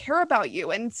they do care about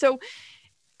you. And so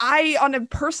I, on a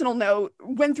personal note,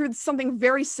 went through something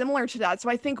very similar to that. So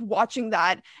I think watching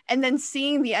that and then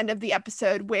seeing the end of the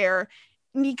episode where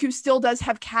Neeku still does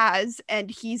have Kaz,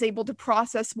 and he's able to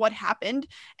process what happened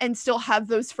and still have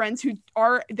those friends who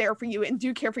are there for you and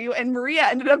do care for you. And Maria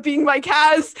ended up being my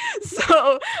Kaz.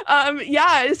 So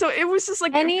so it was just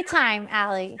like anytime,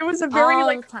 Allie. It was a very all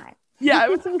like time. Yeah,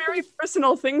 it was a very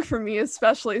personal thing for me,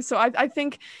 especially. So I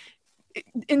think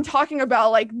in talking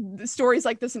about like stories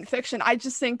like this in fiction, I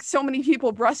just think so many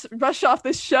people brush off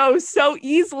this show so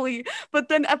easily, but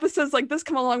then episodes like this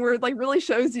come along where it like really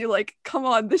shows you like, come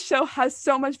on, this show has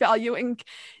so much value, and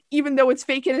even though it's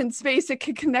vacant in space, it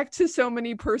can connect to so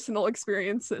many personal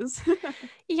experiences.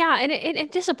 Yeah, and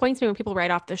it disappoints me when people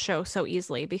write off the show so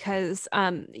easily, because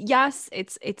yes,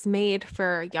 it's made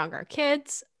for younger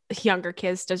kids. Younger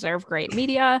kids deserve great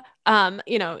media.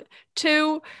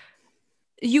 Two,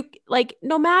 you like,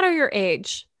 no matter your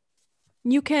age,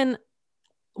 you can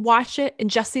watch it and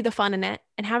just see the fun in it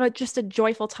and have just a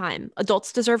joyful time.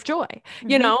 Adults deserve joy.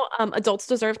 Adults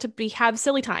deserve to have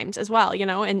silly times as well,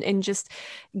 and just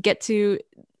get to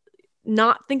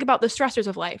not think about the stressors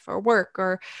of life or work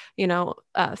or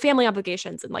family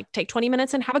obligations, and like take 20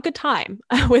 minutes and have a good time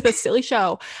with a silly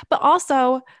show. But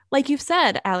also, like you've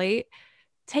said, Allie,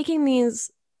 taking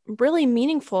these really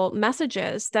meaningful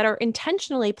messages that are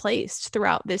intentionally placed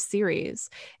throughout this series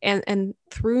and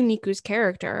through Neeku's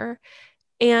character,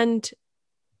 and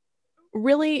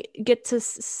really get to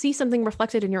see something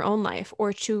reflected in your own life,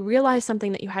 or to realize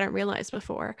something that you hadn't realized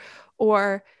before,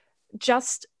 or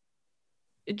just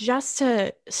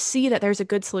to see that there's a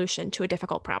good solution to a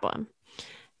difficult problem.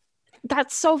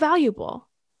 That's so valuable.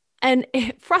 And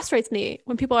it frustrates me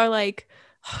when people are like,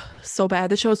 so bad,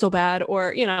 the show's so bad,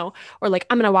 or like,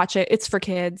 I'm gonna watch it, it's for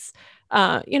kids.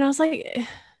 It's like,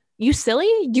 you silly,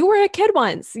 you were a kid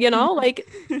once, like,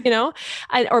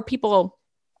 or people,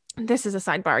 this is a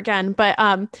sidebar again,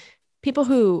 but people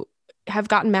who have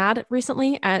gotten mad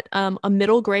recently at a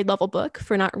middle grade level book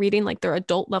for not reading like their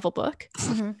adult level book.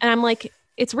 And I'm like,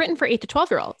 it's written for 8 to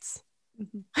 12-year-olds.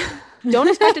 Don't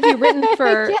expect it to be written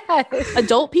for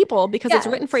adult people, because it's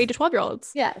written for 8 to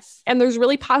 12-year-olds. Yes. And there's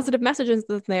really positive messages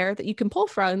in there that you can pull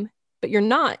from, but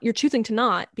you're choosing to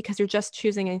not, because you're just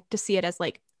choosing to see it as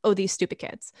like, oh, these stupid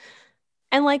kids.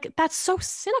 And like, that's so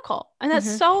cynical. And that's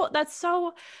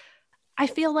so, I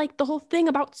feel like the whole thing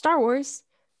about Star Wars,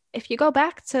 if you go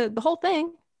back to the whole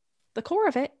thing, the core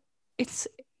of it, it's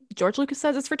George Lucas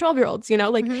says it's for 12-year-olds,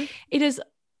 it is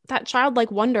that childlike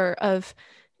wonder of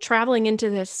traveling into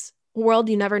this world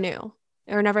you never knew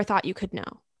or never thought you could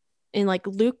know. And like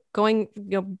Luke going,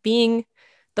 being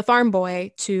the farm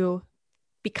boy to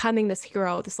becoming this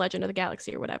hero, this legend of the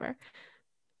galaxy or whatever.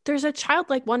 There's a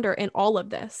childlike wonder in all of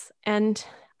this. And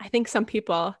I think some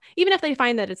people, even if they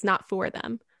find that it's not for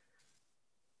them,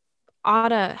 ought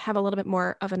to have a little bit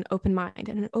more of an open mind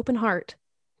and an open heart,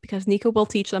 because Neeku will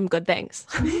teach them good things.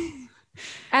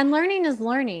 And learning is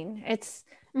learning. It's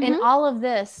in all of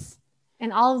this,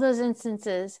 in all of those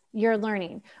instances, you're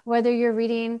learning, whether you're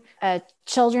reading a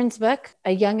children's book,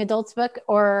 a young adult's book,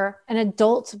 or an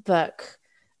adult book,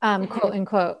 quote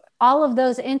unquote. All of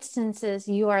those instances,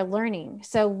 you are learning.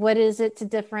 So what is it to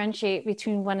differentiate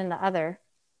between one and the other?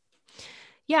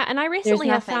 Yeah, and I recently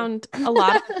have found a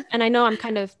lot, and I know I'm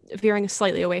kind of veering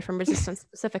slightly away from Resistance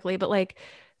specifically, but like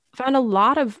found a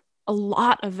lot of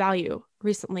value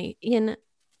recently in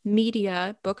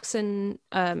media, books, and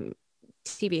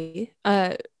TV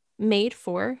made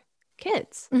for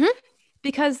kids.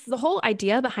 Because the whole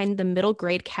idea behind the middle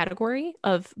grade category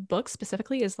of books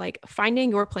specifically is like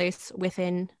finding your place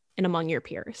within and among your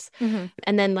peers. Mm-hmm.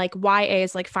 And then like YA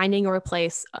is like finding your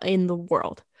place in the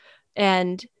world.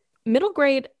 And middle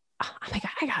grade, oh my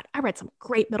God, I read some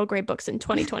great middle grade books in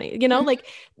 2020, you know, like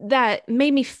that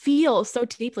made me feel so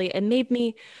deeply and made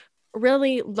me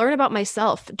really learn about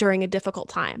myself during a difficult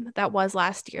time that was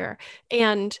last year.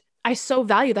 And I so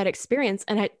value that experience.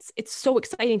 And it's so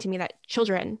exciting to me that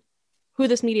children who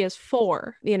this media is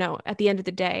for, you know, at the end of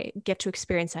the day, get to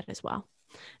experience that as well.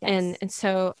 Yes. And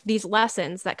so these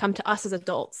lessons that come to us as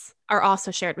adults are also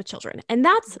shared with children. And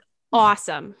that's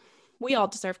awesome. We all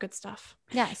deserve good stuff.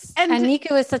 Yes. And And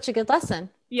Neeku is such a good lesson.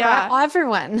 Yeah. For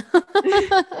everyone.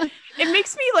 It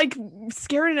makes me like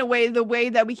scared in a way, the way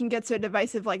that we can get so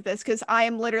divisive like this, because I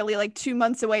am literally like 2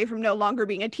 months away from no longer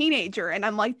being a teenager, and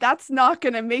I'm like, that's not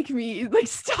gonna make me like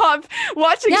stop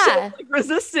watching shows like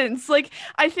Resistance. Like,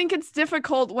 I think it's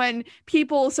difficult when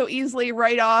people so easily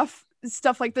write off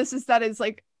stuff like this is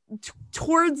like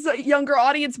towards a younger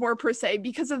audience more per se,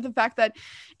 because of the fact that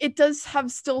it does have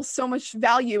still so much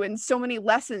value and so many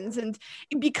lessons, and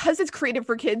because it's created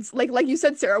for kids, like you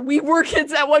said, Sarah, we were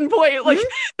kids at one point. Like,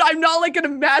 I'm not like gonna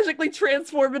magically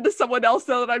transform into someone else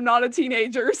now that I'm not a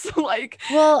teenager. So like,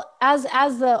 well, as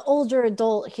the older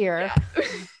adult here,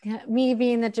 me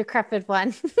being the decrepit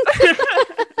one,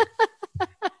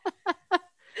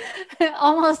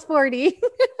 almost 40,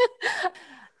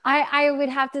 I would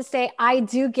have to say I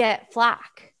do get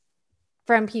flack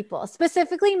from people,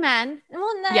 specifically men.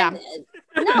 Well,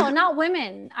 no, not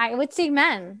women. I would say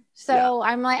men. So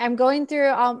I'm going through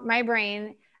all my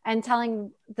brain and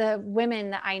telling the women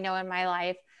that I know in my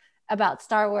life about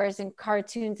Star Wars and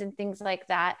cartoons and things like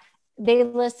that. They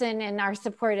listen and are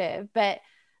supportive, but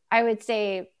I would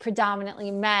say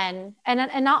predominantly men,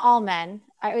 and not all men.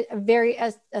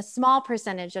 A small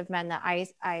percentage of men that I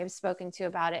have spoken to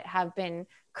about it have been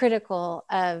critical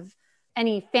of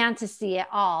any fantasy at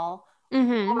all,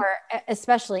 or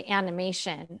especially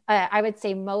animation. I would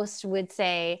say most would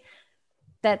say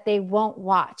that they won't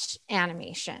watch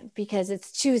animation because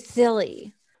it's too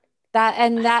silly.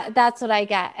 That's what I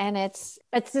get, and it's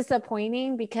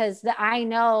disappointing because I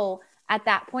know at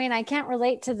that point I can't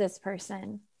relate to this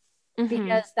person.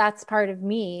 Because that's part of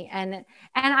me. And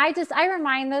I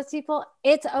remind those people,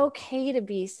 it's okay to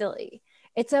be silly.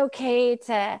 It's okay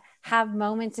to have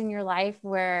moments in your life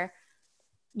where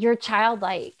you're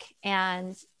childlike,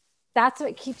 and that's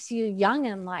what keeps you young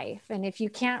in life. And if you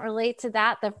can't relate to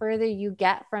that, the further you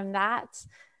get from that,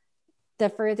 the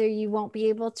further you won't be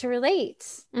able to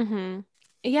relate.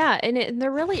 Yeah. And there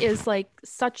really is like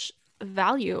such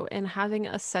value in having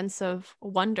a sense of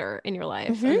wonder in your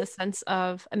life and a sense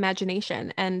of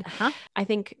imagination. And I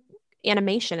think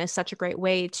animation is such a great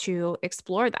way to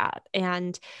explore that.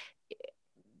 And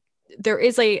there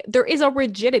is a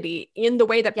rigidity in the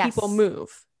way that people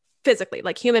move physically,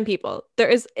 like human people. There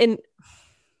is in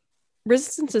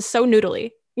Resistance is so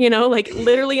noodly, you know, like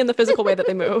literally in the physical way that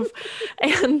they move.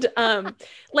 And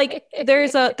like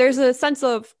there's a sense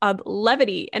of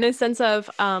levity and a sense of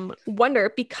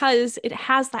wonder because it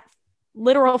has that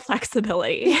literal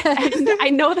flexibility. And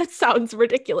I know that sounds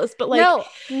ridiculous, but like, no,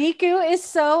 Neeku is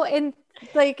so in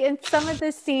some of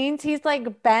the scenes, he's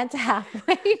like bent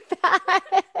halfway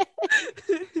back.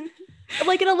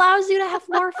 Like it allows you to have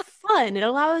more fun. It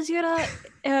allows you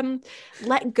to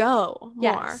let go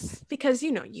more because,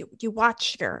 you know, you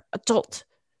watch your adult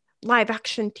live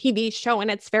action TV show and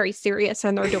it's very serious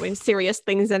and they're doing serious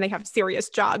things and they have serious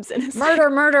jobs and it's murder.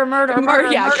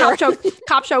 Yeah.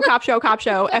 Cop show,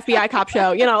 FBI cop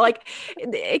show, you know, like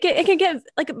it can get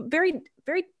like very,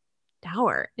 very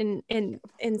dour and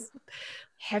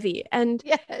heavy. And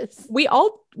we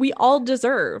all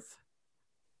deserve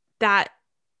that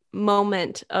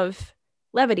moment of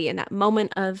levity and that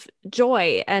moment of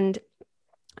joy. And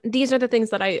these are the things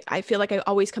that I feel like I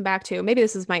always come back to. Maybe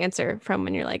this is my answer from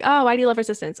when you're like, oh, why do you love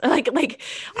Resistance?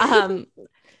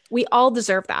 We all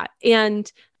deserve that.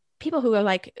 And people who are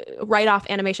like write off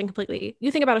animation completely.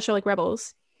 You think about a show like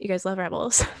Rebels. You guys love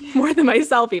Rebels more than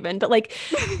myself even, but like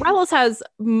Rebels has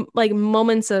like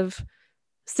moments of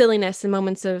silliness and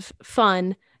moments of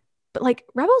fun, but like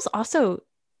Rebels also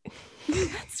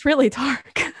it's really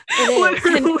dark. It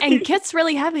is. and gets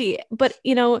really heavy, but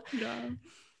you know,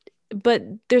 but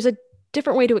there's a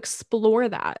different way to explore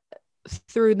that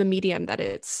through the medium that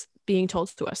it's being told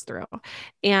to us through.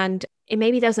 And it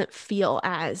maybe doesn't feel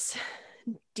as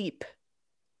deep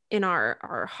in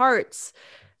our hearts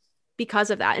because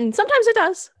of that. And sometimes it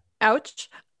does. Ouch.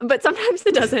 But sometimes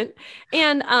it doesn't.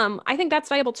 And I think that's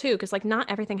valuable too, because like not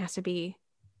everything has to be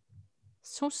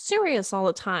so serious all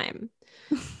the time.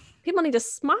 people need to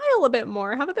smile a bit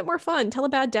more, have a bit more fun, tell a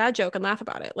bad dad joke and laugh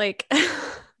about it. Like,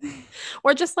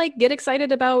 or just like get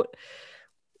excited about,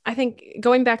 I think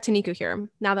going back to Neeku here,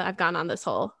 now that I've gone on this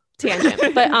whole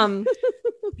tangent, but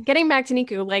getting back to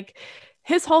Neeku, like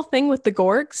his whole thing with the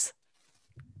Gorgs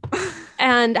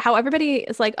and how everybody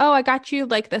is like, oh, I got you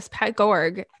like this pet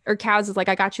Gorg, or Kaz is like,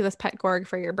 I got you this pet Gorg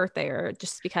for your birthday, or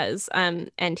just because, and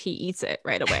he eats it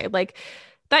right away. Like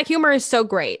that humor is so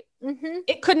great.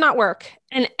 It could not work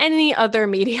in any other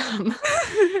medium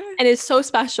and is so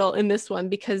special in this one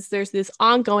because there's this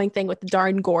ongoing thing with the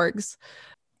darn Gorgs,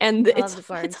 and it's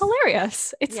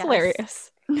hilarious. It's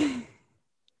hilarious. And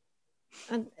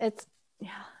it's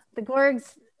the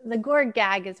Gorg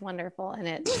gag is wonderful in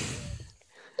it.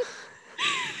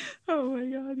 Oh my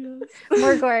god, yes.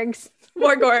 More Gorgs.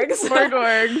 More Gorgs. More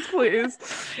Gorgs, please.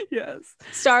 Yes.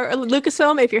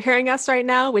 Lucasfilm, if you're hearing us right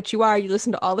now, which you are, you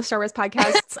listen to all the Star Wars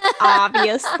podcasts,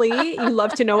 obviously. You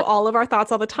love to know all of our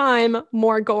thoughts all the time.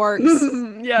 More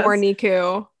Gorgs. Yes. More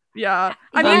Neeku. Yeah.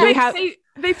 I mean,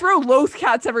 they throw Loth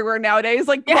cats everywhere nowadays.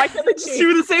 Like, why can't they just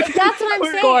do the same thing? That's what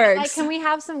I'm saying. Gorgs. Like, can we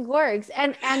have some Gorgs?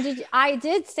 And I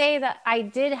did say that I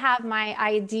did have my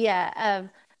idea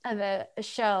of a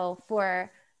show for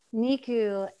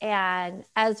Neeku and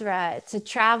Ezra to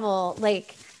travel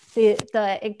like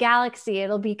the galaxy.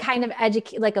 It'll be kind of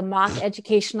like a mock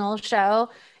educational show,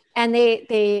 and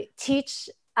they teach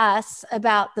us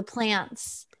about the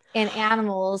plants and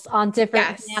animals on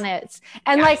different planets,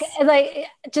 and like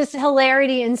just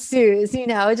hilarity ensues, you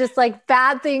know, just like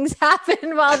bad things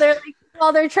happen while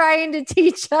they're trying to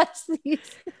teach us these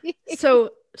things.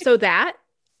 So that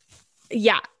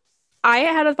I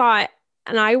had a thought.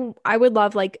 And I would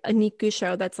love like a Neeku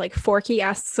show that's like Forky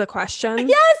asks a question.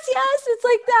 Yes, it's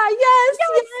like that. Yes.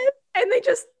 And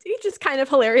he just kind of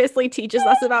hilariously teaches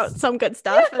us about some good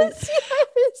stuff. Yes.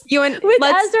 You and with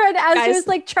Ezra, and Ezra's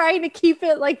like trying to keep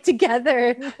it like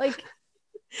together. Like,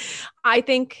 I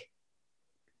think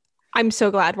I am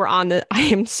so glad we're on the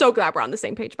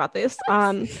same page about this.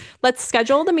 Let's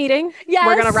schedule the meeting. Yes.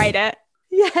 We're gonna write it.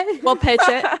 Yeah. We'll pitch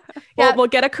it. We'll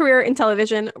get a career in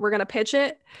television. We're gonna pitch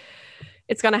it.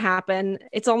 It's going to happen.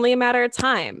 It's only a matter of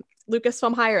time.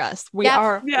 Lucasfilm, hire us. We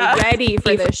are ready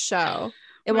for this show.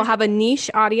 It will have a niche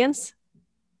audience,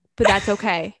 but that's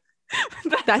okay.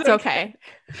 That's okay.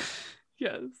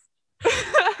 Yes.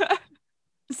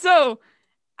 So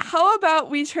how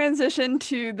about we transition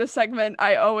to the segment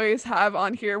I always have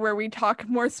on here where we talk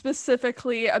more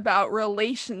specifically about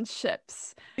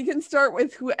relationships. We can start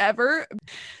with whoever,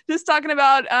 just talking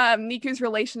about Neeku's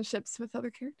relationships with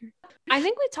other characters. I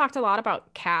think we talked a lot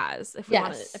about Kaz.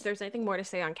 If there's anything more to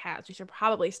say on Kaz, we should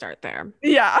probably start there.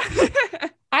 Yeah.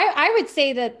 I would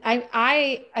say that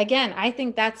I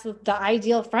think that's the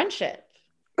ideal friendship.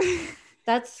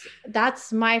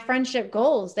 That's my friendship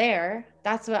goals there.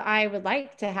 That's what I would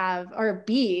like to have or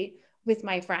be with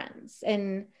my friends.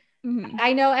 And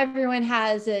I know everyone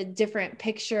has a different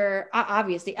picture.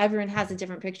 Obviously, everyone has a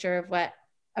different picture of what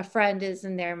a friend is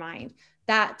in their mind.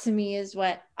 That to me is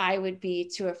what I would be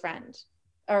to a friend,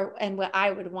 and what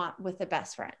I would want with a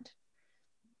best friend.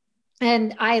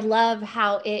 And I love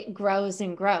how it grows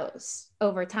and grows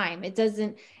over time.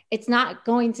 It's not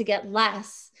going to get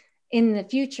less in the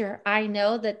future. I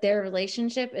know that their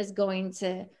relationship is going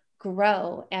to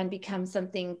grow and become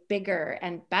something bigger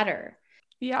and better.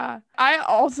 Yeah, I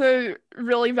also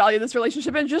really value this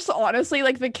relationship, and just honestly,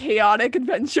 like the chaotic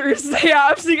adventures they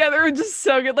have together are just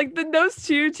so good. Like those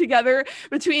two together,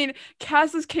 between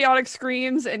Kaz's chaotic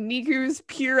screams and Neeku's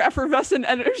pure effervescent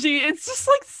energy, it's just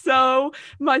like so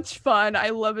much fun. I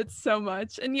love it so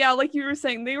much. And yeah, like you were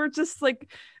saying, they were just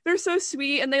like, they're so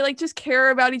sweet, and they like just care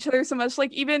about each other so much.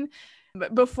 Like even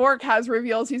before Kaz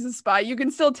reveals he's a spy, you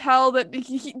can still tell that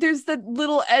there's that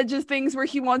little edge of things where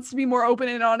he wants to be more open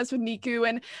and honest with Neeku,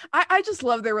 and I just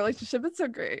love their relationship. It's so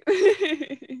great.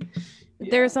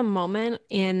 There's a moment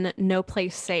in No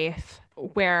Place Safe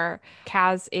where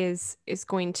Kaz is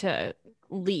going to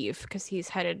leave because he's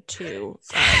headed to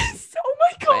oh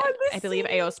my god, I believe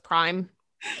Eos Prime.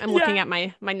 I'm looking at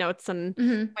my notes, and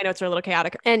my notes are a little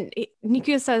chaotic. And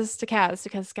Neeku says to Kaz,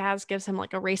 because Kaz gives him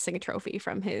like a racing trophy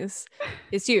from his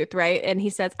youth, right? And he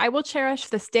says, "I will cherish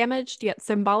this damaged yet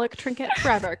symbolic trinket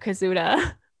forever,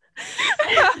 Kazuda."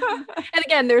 And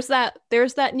again, there's that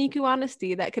Neeku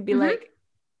honesty that could be like,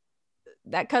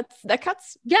 that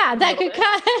cuts. Yeah, that could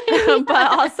cut.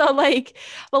 But also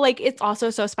but it's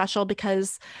also so special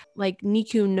because like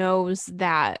Neeku knows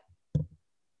that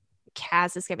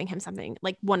Kaz is giving him something,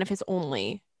 like one of his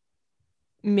only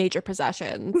major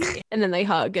possessions, and then they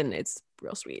hug, and it's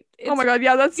real sweet. Oh my god,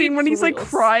 yeah, that scene when he's like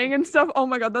crying and stuff. Oh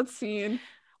my god, that scene.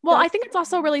 Well, I think it's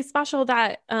also really special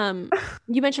that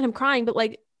you mentioned him crying, but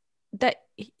like that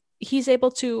he's able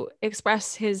to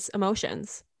express his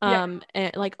emotions and,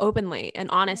 like openly and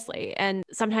honestly. And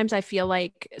sometimes I feel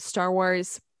like Star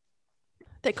Wars,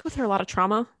 they go through a lot of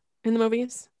trauma in the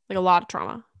movies, like a lot of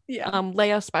trauma. Yeah.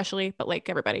 Leia especially, but like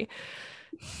everybody.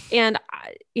 And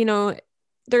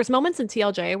there's moments in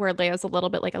TLJ where Leia's a little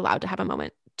bit like allowed to have a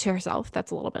moment to herself.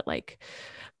 That's a little bit like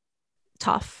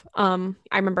tough. I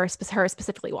remember her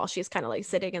specifically while she's kind of like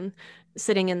sitting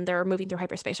and they're moving through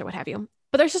hyperspace or what have you.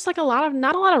 But there's just like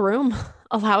not a lot of room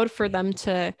allowed for them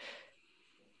to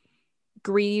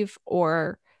grieve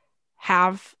or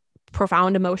have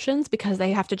profound emotions because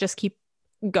they have to just keep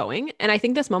going. And I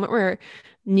think this moment where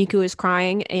Neeku is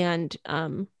crying and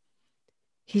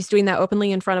he's doing that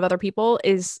openly in front of other people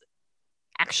is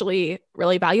actually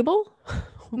really valuable.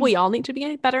 We all need to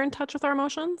be better in touch with our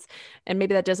emotions. And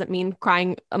maybe that doesn't mean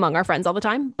crying among our friends all the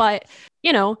time, but,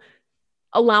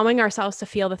 allowing ourselves to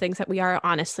feel the things that we are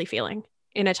honestly feeling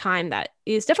in a time that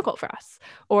is difficult for us,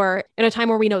 or in a time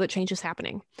where we know that change is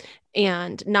happening,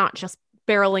 and not just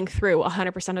barreling through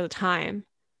 100% of the time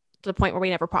to the point where we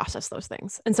never process those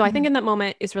things. And so I think in that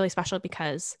moment is really special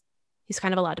because he's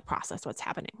kind of allowed to process what's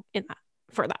happening in that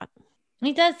for that.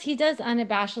 He does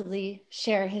unabashedly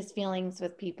share his feelings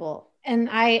with people. And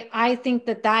I think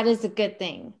that is a good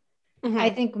thing. Mm-hmm. I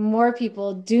think more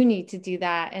people do need to do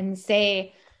that and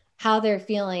say how they're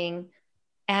feeling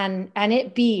and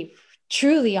it be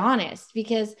truly honest,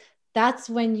 because that's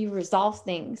when you resolve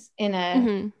things in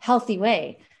a healthy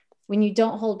way. When you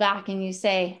don't hold back and you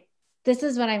say, this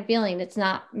is what I'm feeling. It's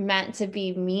not meant to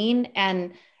be mean.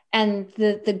 And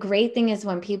the great thing is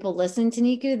when people listen to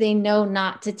Neeku, they know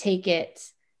not to take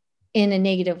it in a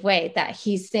negative way, that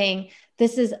he's saying,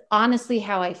 this is honestly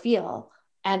how I feel.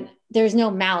 And there's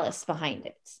no malice behind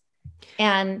it.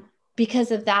 And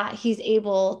because of that, he's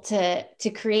able to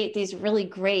create these really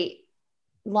great,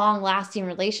 long-lasting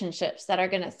relationships that are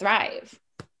going to thrive.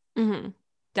 Mm-hmm.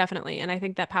 Definitely. And I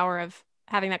think that power of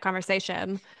having that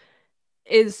conversation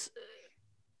is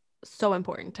so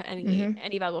important to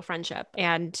any valuable friendship.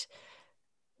 And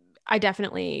I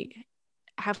definitely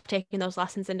have taken those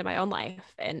lessons into my own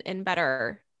life and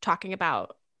better talking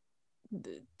about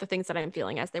the things that I'm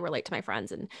feeling as they relate to my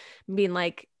friends, and being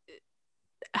like,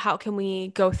 how can we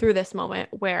go through this moment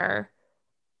where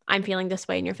I'm feeling this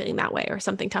way and you're feeling that way, or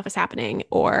something tough is happening,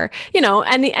 or,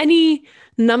 any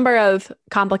number of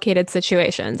complicated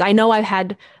situations. I know I've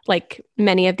had like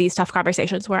many of these tough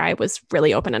conversations where I was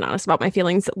really open and honest about my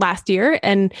feelings last year,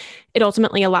 and it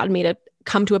ultimately allowed me to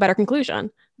come to a better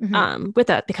conclusion with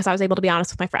it, because I was able to be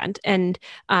honest with my friend and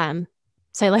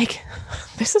say like,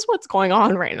 this is what's going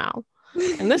on right now.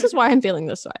 And this is why I'm feeling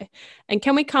this way. And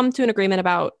can we come to an agreement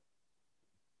about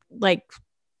like,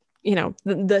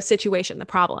 the situation, the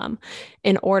problem,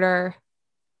 in order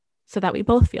so that we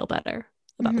both feel better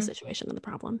about the situation and the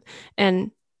problem.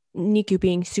 And Neeku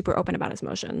being super open about his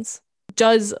emotions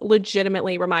does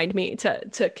legitimately remind me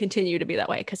to continue to be that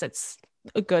way, because it's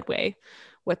a good way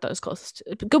with those closest,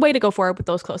 a good way to go forward with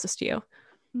those closest to you.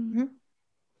 Mm-hmm.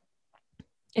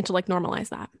 And to like normalize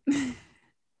that.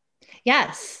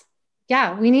 Yes.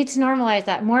 Yeah, we need to normalize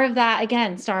that. More of that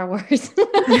again, Star Wars.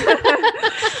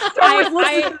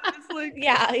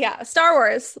 Yeah. Star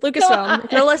Wars, Lucasfilm.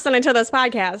 If you're listening to this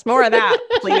podcast, more of that,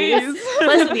 please.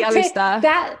 Listen to the other stuff.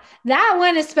 That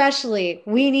one especially.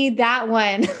 We need that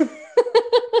one.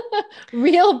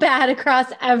 Real bad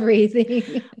across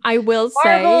everything. I will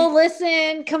say, Marvel,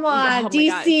 listen, come on,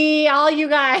 DC, all you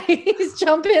guys,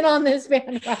 jump in on this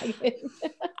bandwagon.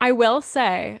 I will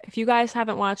say, if you guys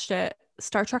haven't watched it,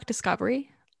 Star Trek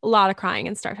Discovery, a lot of crying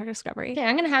in Star Trek Discovery. Okay,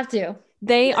 I'm gonna have to.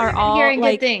 They are all hearing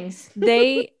like good things.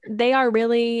 they are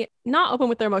really not open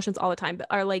with their emotions all the time, but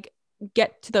are like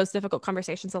get to those difficult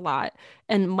conversations a lot.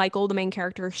 And Michael, the main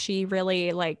character, she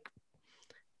really like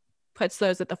puts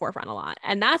those at the forefront a lot.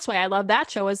 And that's why I love that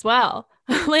show as well.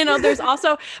 There's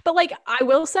also, but like, I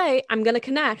will say, I'm going to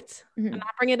connect. I'm not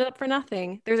bringing it up for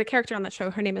nothing. There's a character on that show.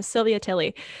 Her name is Sylvia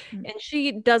Tilly. And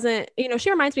she doesn't,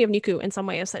 she reminds me of Neeku in some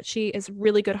ways, that she is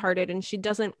really good hearted, and she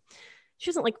doesn't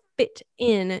like fit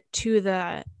in to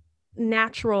the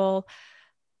natural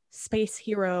space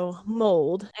hero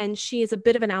mold. And she is a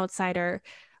bit of an outsider,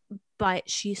 but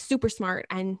she's super smart.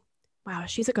 And wow,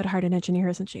 she's a good hearted engineer,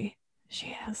 isn't she?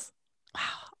 She is. Wow.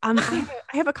 I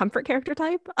have a comfort character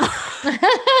type.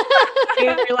 I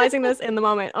am realizing this in the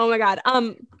moment. Oh my God.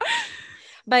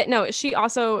 But no, she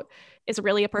also is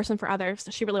really a person for others.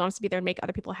 She really wants to be there and make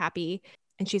other people happy.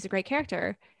 And she's a great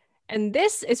character. And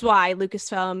this is why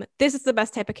Lucasfilm, this is the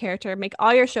best type of character. Make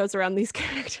all your shows around these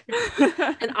characters,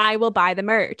 and I will buy the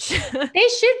merch. They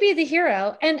should be the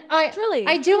hero. And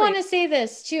I do want to say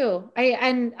this too.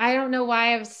 I don't know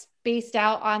why I've spaced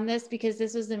out on this, because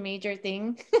this was a major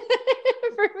thing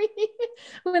for me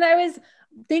when I was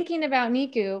thinking about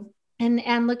Neeku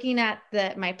and looking at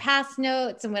my past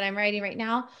notes and what I'm writing right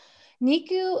now.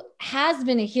 Neeku has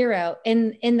been a hero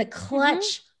in the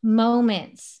clutch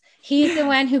moments. He's the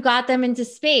one who got them into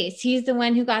space. He's the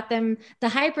one who got them the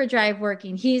hyperdrive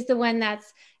working. He's the one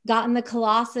that's gotten the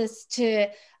Colossus to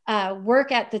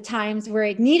work at the times where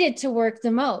it needed to work the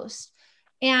most.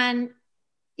 And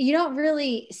you don't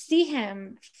really see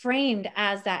him framed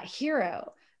as that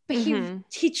hero, but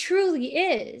he truly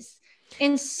is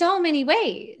in so many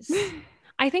ways.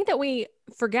 I think that we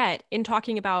forget in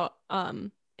talking about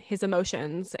his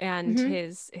emotions and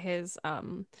his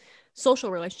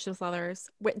social relationships with others,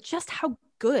 just how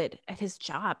good at his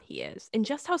job he is, and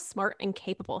just how smart and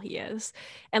capable he is.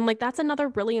 And like, that's another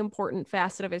really important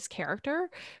facet of his character,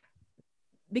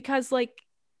 because like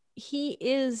he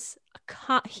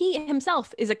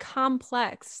himself is a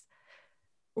complex,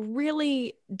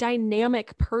 really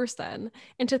dynamic person.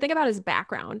 And to think about his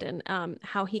background and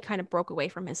how he kind of broke away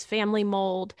from his family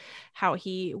mold, how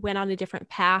he went on a different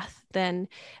path than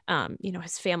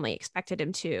his family expected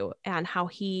him to, and how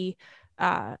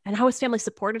his family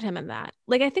supported him in that.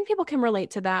 Like, I think people can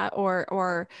relate to that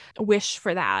or wish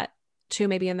for that too,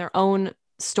 maybe in their own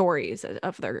stories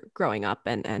of their growing up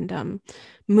and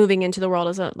moving into the world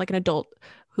as an adult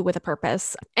who with a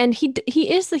purpose. And he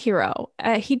is the hero.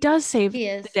 He does save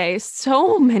the day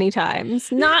so many times.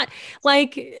 Not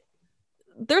like,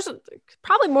 there's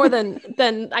probably more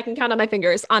than I can count on my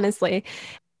fingers, honestly.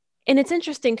 And it's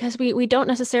interesting because we don't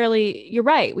necessarily, you're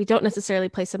right, we don't necessarily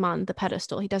place him on the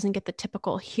pedestal. He doesn't get the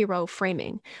typical hero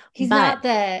framing. He's not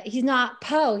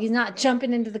Poe. He's not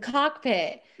jumping into the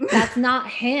cockpit. That's not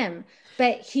him.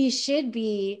 But he should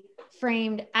be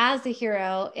framed as the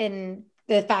hero in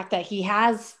the fact that he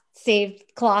has saved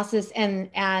Colossus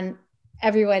and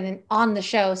everyone on the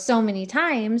show so many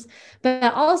times,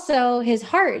 but also his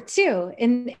heart too,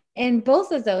 in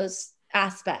both of those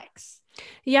aspects.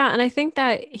 Yeah, and I think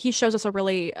that he shows us a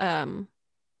really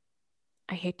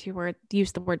I hate to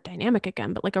use the word dynamic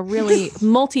again, but like a really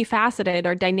multifaceted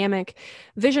or dynamic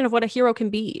vision of what a hero can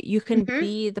be. You can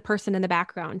be the person in the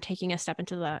background taking a step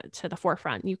into the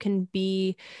forefront. You can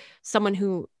be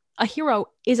someone a hero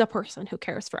is a person who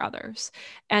cares for others,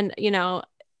 and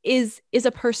is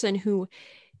a person who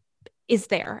is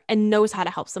there and knows how to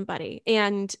help somebody.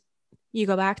 And you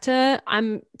go back to,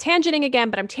 I'm tangenting again,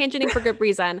 but I'm tangenting for good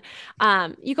reason.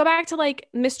 You go back to like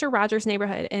Mr. Rogers'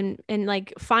 Neighborhood and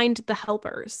like find the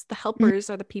helpers. The helpers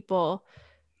are the people,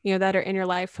 that are in your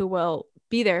life who will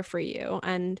be there for you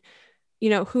and,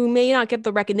 who may not get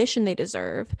the recognition they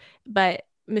deserve. But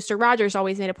Mr. Rogers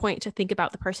always made a point to think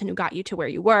about the person who got you to where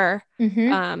you were,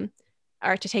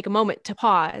 or to take a moment to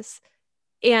pause.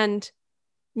 And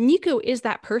Neeku is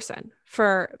that person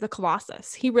for the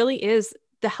Colossus. He really is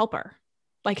the helper.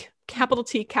 Like capital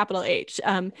T, capital H.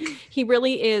 He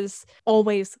really is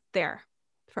always there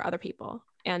for other people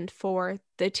and for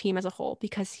the team as a whole,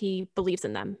 because he believes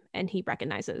in them and he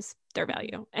recognizes their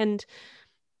value. And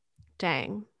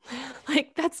dang,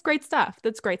 like that's great stuff.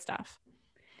 That's great stuff.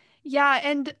 Yeah.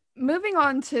 And moving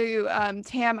on to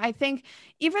Tam, I think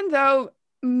even though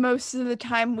most of the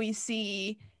time we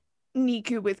see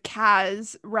Neeku with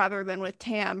Kaz rather than with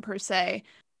Tam per se,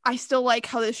 I still like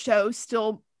how this show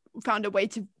still found a way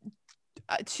to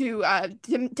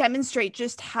demonstrate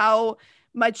just how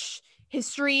much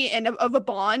history and of a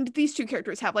bond these two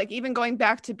characters have. Like, even going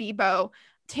back to Bebo,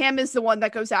 Tam is the one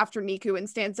that goes after Neeku and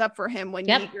stands up for him when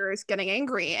Yeager is getting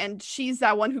angry, and she's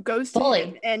that one who goes to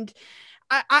him. And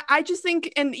I just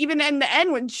think, and even in the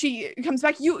end when she comes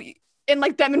back, and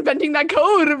like them inventing that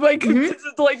code of like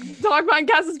like talk behind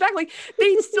Kaz's back, like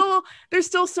there's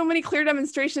still so many clear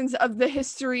demonstrations of the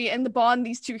history and the bond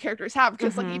these two characters have,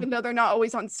 because like even though they're not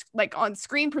always on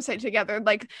screen per se together,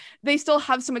 like they still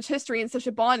have so much history and such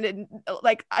a bond. And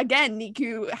like, again,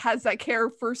 Neeku has that care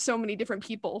for so many different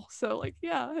people. So like,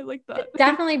 yeah, I like that.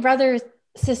 Definitely brother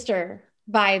sister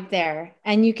vibe there,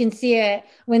 and you can see it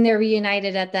when they're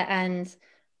reunited at the end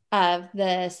of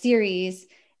the series,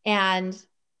 and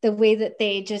the way that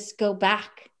they just go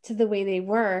back to the way they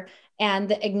were, and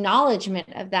the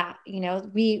acknowledgement of that.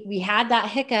 We had that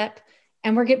hiccup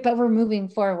and but we're moving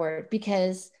forward,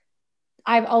 because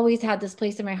I've always had this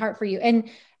place in my heart for you.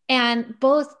 And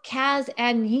both Kaz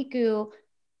and Neeku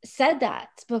said that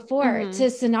before to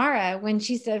Sonara when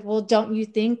she said, well, don't you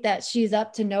think that she's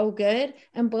up to no good?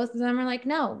 And both of them are like,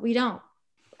 no, we don't.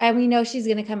 and we know she's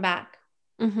going to come back.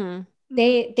 Mm-hmm.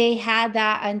 They had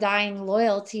that undying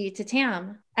loyalty to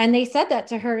Tam, and they said that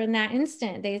to her in that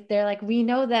instant. They're like, we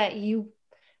know that you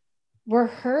were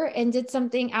hurt and did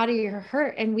something out of your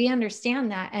hurt, and we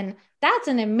understand that. And that's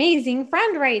an amazing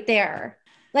friend right there.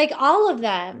 Like all of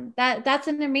them, that's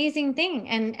an amazing thing.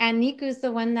 And Neeku's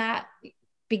the one that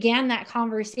began that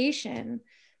conversation.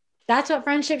 That's what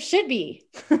friendship should be.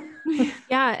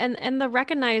 Yeah, and the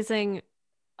recognizing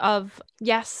of,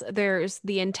 yes, there's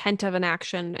the intent of an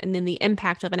action and then the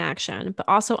impact of an action, but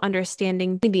also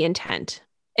understanding the intent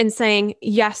and saying,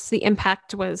 yes, the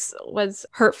impact was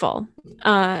hurtful,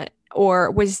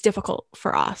 or was difficult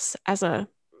for us as a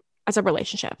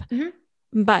relationship.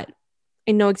 Mm-hmm. But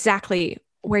I know exactly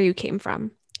where you came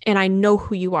from, and I know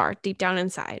who you are deep down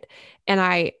inside, and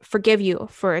I forgive you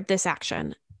for this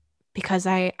action because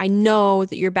I know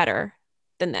that you're better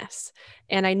than this,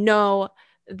 and I know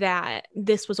that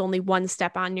this was only one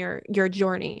step on your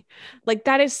journey. Like,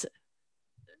 that is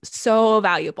so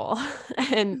valuable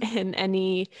in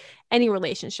any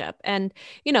relationship. And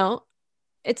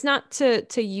it's not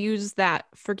to use that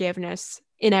forgiveness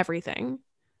in everything.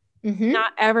 Mm-hmm.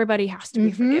 Not everybody has to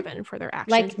be forgiven for their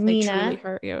actions. Like Nina, they truly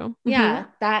hurt you. Yeah,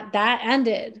 that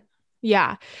ended.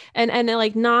 Yeah. And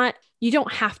like, not, you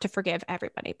don't have to forgive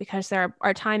everybody, because there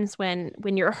are times when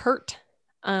you're hurt,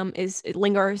 it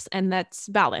lingers, and that's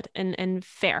valid and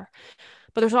fair.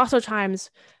 But there's also times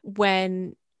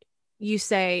when you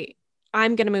say,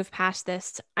 I'm going to move past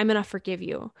this. I'm going to forgive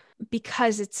you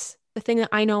because it's the thing that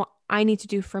I know I need to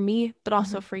do for me, but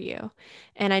also for you.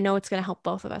 And I know it's going to help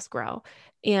both of us grow.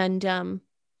 And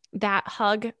that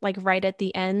hug, like right at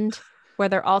the end, where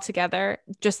they're all together,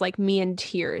 just like me in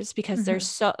tears, because there's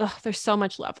so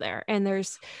much love there. And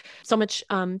there's so much,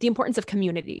 the importance of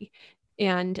community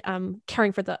and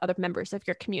caring for the other members of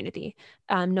your community,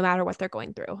 no matter what they're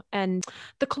going through. And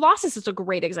the Colossus is a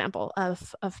great example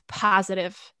of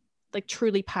positive, like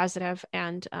truly positive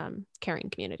and caring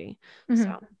community.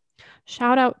 So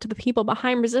shout out to the people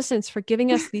behind Resistance for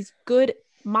giving us these good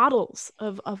models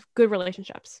of good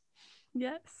relationships.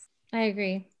 Yes, I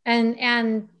agree.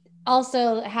 And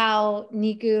also how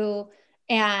Neeku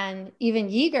and even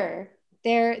Yeager,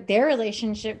 their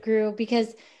relationship grew,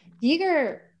 because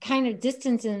Yeager kind of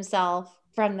distanced himself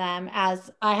from them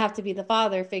as, I have to be the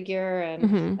father figure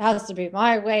and it has to be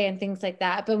my way and things like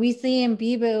that. But we see in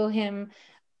Bibu him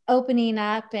opening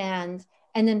up and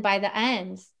then by the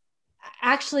end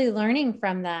actually learning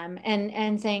from them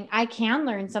and saying, I can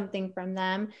learn something from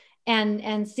them,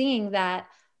 and seeing that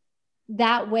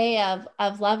way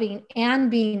of loving and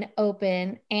being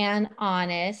open and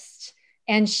honest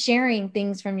and sharing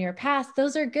things from your past.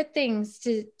 Those are good things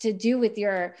to do with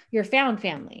your found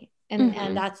family,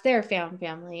 and that's their found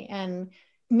family, and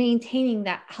maintaining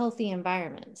that healthy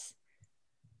environment.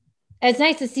 It's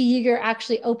nice to see Yeager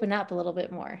actually open up a little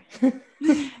bit more.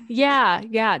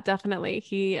 Yeah, definitely.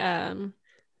 He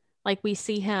like, we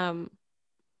see him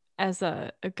as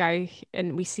a guy,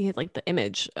 and we see like the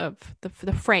image of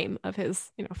the frame of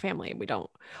his family. We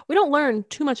don't learn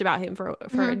too much about him for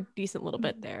a decent little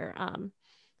bit there.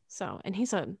 So, and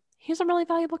he's a really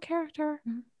valuable character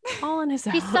all on his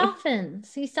own.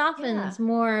 He softens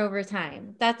more over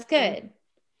time. That's good.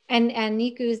 And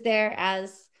Niku's there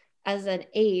as an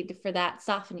aid for that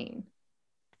softening.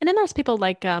 And then there's people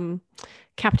like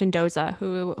Captain Doza,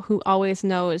 who always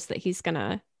knows that he's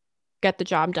gonna get the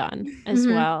job done as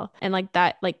well. And like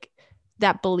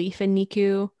that belief in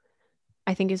Neeku,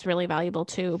 I think, is really valuable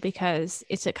too, because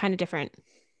it's a kind of different,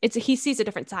 he sees a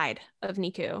different side of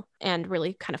Neeku and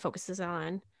really kind of focuses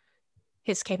on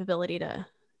his capability to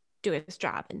do his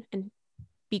job and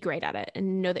be great at it,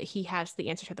 and know that he has the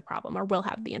answer to the problem, or will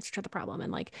have the answer to the problem.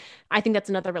 And like, I think that's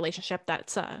another relationship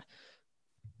that's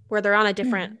where they're on a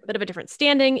different bit of a different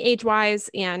standing age-wise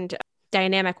and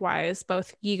dynamic-wise.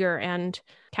 Both Yeager and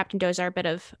Captain Doza are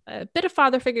a bit of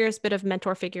father figures, bit of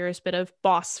mentor figures, bit of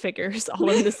boss figures, all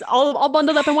in this, all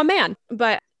bundled up in one man.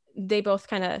 But they both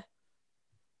kind of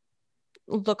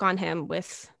look on him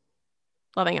with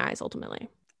loving eyes ultimately.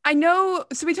 I know,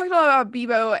 so we talked a lot about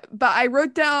Bebo, but I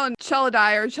wrote down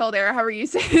Cheladai or Cheladai, however you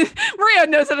say it. Maria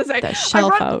knows how to say it. The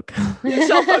shell folk.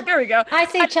 Shell folk, there we go. I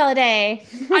say Cheladai.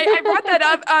 I brought that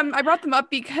up. I brought them up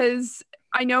because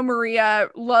I know Maria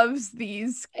loves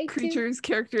these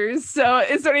characters. So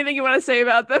is there anything you want to say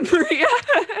about them, Maria?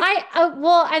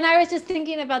 Well, and I was just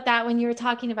thinking about that when you were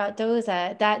talking about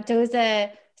Doza, that Doza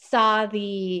saw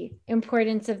the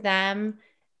importance of them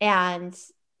and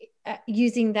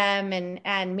using them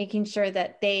and making sure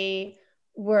that they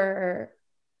were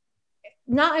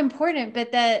not important,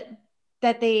 but that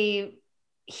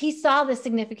he saw the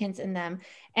significance in them.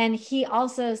 And he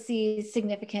also sees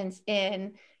significance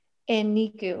in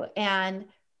Neeku, and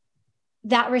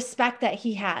that respect that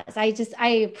he has. I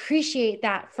appreciate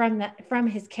that from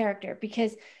his character,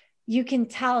 because you can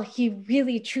tell he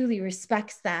really truly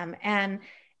respects them and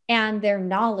their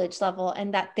knowledge level,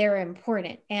 and that they're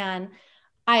important. And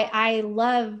I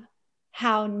love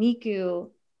how Neeku,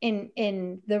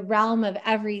 in the realm of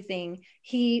everything,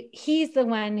 he's the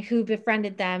one who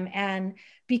befriended them and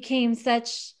became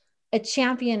such a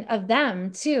champion of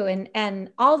them too, and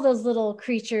all those little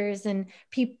creatures and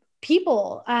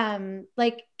people,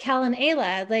 like Kel and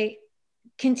Ayla, like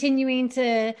continuing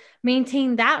to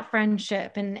maintain that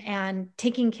friendship and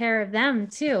taking care of them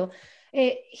too.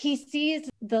 He sees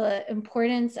the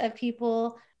importance of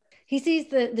people. He sees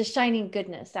the shining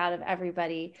goodness out of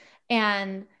everybody.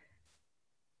 And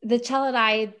the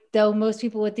Chelidai, though most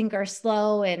people would think are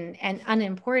slow and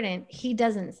unimportant, he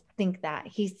doesn't think that.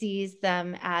 He sees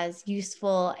them as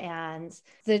useful and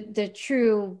the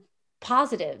true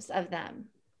positives of them.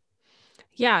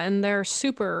 Yeah, and they're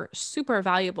super, super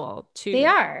valuable to They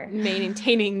are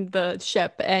maintaining the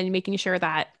ship and making sure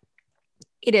that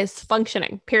it is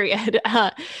functioning, period.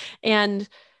 And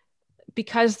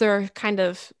because they're kind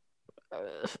of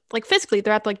like physically,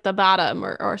 they're at like the bottom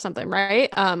or something, right?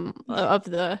 Of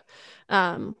the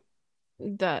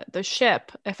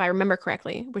ship, if I remember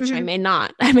correctly, which I may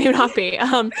not be.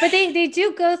 But they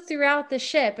do go throughout the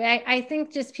ship. I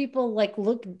think just people like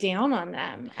look down on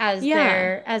them as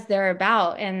they're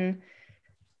about,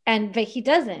 but he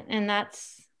doesn't, and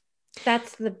that's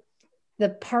the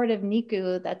part of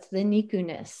Neeku that's the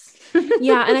Neeku-ness.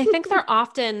 Yeah, and I think they're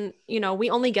often,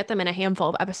 we only get them in a handful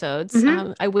of episodes.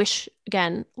 I wish,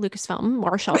 again, Lucasfilm,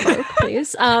 more Shellfolk,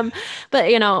 please. But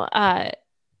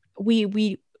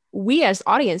we as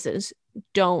audiences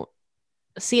don't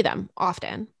see them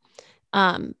often.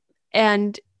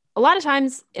 And a lot of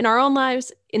times in our own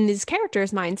lives, in these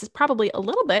characters' minds, is probably a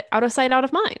little bit out of sight, out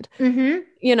of mind.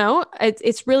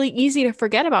 It's really easy to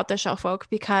forget about the Shellfolk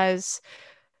because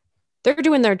they're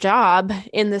doing their job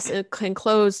in this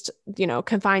enclosed,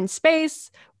 confined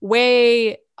space,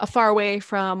 way far away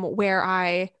from where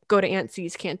I go to Aunt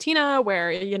C's cantina, where,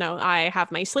 I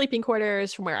have my sleeping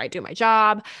quarters, from where I do my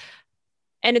job.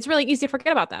 And it's really easy to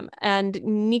forget about them. And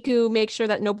Neeku makes sure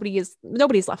that nobody's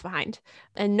left behind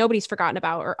and nobody's forgotten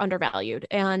about or undervalued.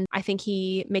 And I think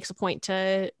he makes a point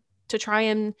to try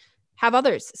and have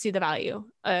others see the value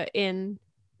in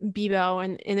Bebo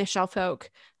and in the Shellfolk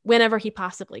whenever he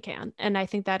possibly can. And I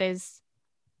think that is,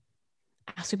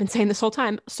 as we've been saying this whole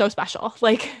time, so special,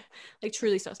 like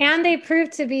truly so special. And they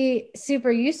proved to be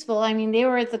super useful. I mean, they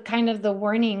were the kind of the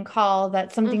warning call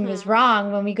that something was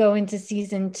wrong when we go into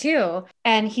season 2.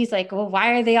 And he's like, well,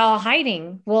 why are they all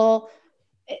hiding? Well,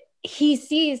 he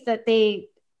sees that they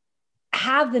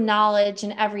have the knowledge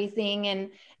and everything.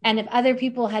 And if other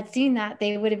people had seen that,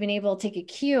 they would have been able to take a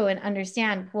cue and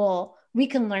understand, well, we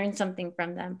can learn something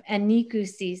from them. And Neeku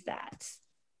sees that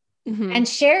and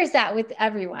shares that with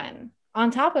everyone on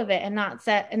top of it, and not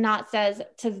says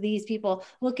to these people,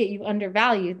 look at you,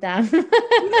 undervalued them.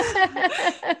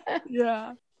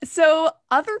 Yeah. So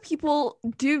other people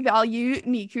do value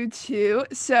Neeku too.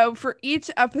 So for each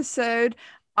episode,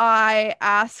 I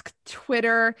ask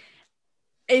Twitter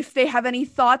if they have any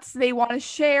thoughts they want to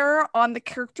share on the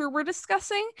character we're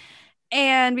discussing.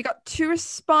 And we got 2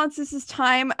 responses this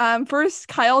time. First,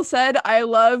 Kyle said, I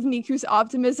love Neeku's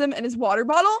optimism and his water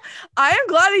bottle. I am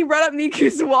glad he brought up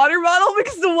Neeku's water bottle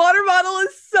because the water bottle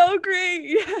is so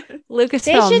great.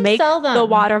 Lucasfilm, make sell them. The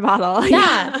water bottle.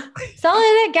 Yeah. Sell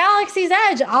it at Galaxy's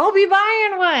Edge. I'll be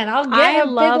buying one. I'll get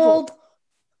big old...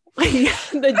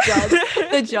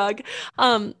 the jug.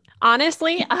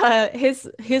 Honestly,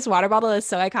 his water bottle is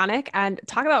so iconic. And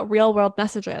talk about real world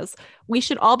messages. We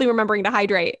should all be remembering to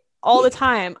hydrate all the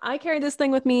time. I carry this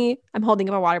thing with me. I'm holding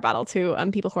up a water bottle to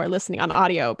people who are listening on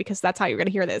audio, because that's how you're going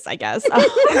to hear this, I guess.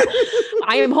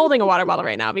 I am holding a water bottle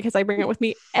right now because I bring it with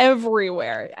me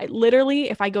everywhere. I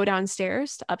literally, if I go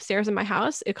downstairs to upstairs in my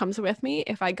house, it comes with me.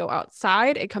 If I go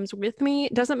outside, it comes with me.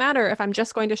 It doesn't matter if I'm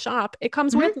just going to shop, it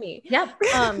comes with me. Yep.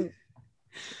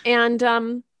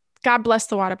 God bless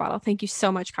the water bottle. Thank you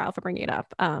so much, Kyle, for bringing it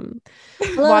up.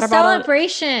 Water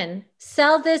Celebration.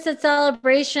 Sell this at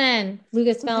Celebration.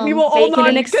 Lucasfilm. We will all not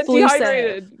get exclusive.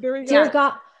 dehydrated. There we go. Dear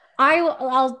God,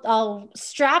 I'll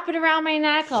strap it around my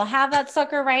neck. I'll have that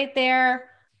sucker right there.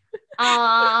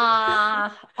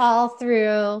 All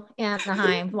through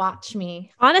Anaheim. Watch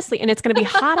me. Honestly, and it's going to be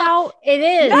hot out. It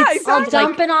is. Yeah, exactly. I'll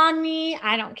dump it on me.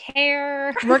 I don't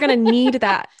care. We're going to need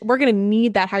that. We're going to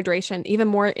need that hydration even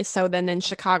more so than in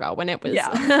Chicago when it was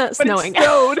snowing. It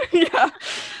snowed. Yeah.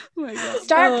 my God.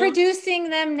 Start producing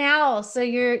them now, so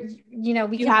we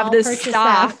can have all this purchase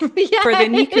stock them. for the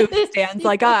Neeku stands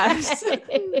like us.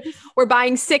 We're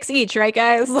buying 6 each, right,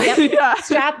 guys? Yep. Yeah.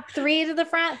 Strap 3 to the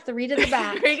front, 3 to the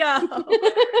back. There you go.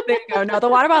 There you go. No, the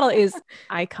water bottle is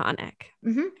iconic.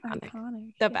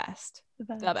 Iconic. The best.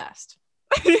 The best.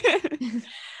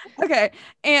 Okay.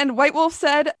 And White Wolf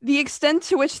said the extent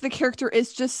to which the character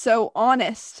is just so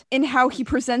honest in how he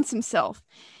presents himself.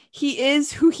 He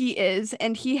is who he is,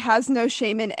 and he has no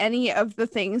shame in any of the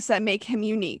things that make him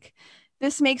unique.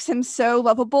 This makes him so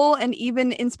lovable and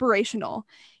even inspirational.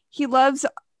 He loves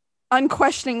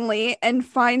unquestioningly and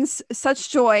finds such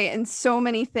joy in so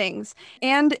many things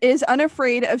and is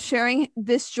unafraid of sharing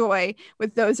this joy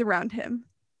with those around him.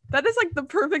 That is like the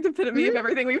perfect epitome of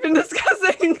everything we've been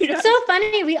discussing. It's so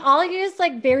funny. We all use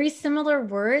like very similar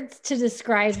words to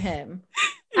describe him.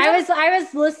 Yeah. I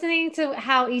was listening to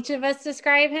how each of us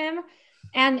describe him,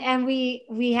 and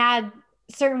we had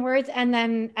certain words, and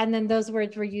then those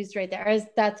words were used right there.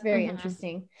 That's very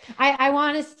interesting. I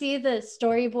want to see the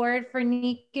storyboard for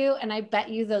Neeku, and I bet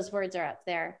you those words are up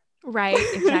there. Right,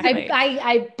 exactly.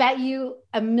 I bet you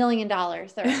 $1 million they're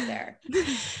up there.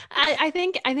 I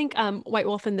think White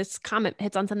Wolf in this comment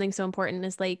hits on something so important,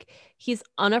 is like he's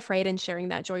unafraid in sharing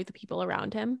that joy with the people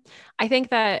around him. I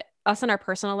think that us in our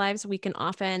personal lives, we can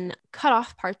often cut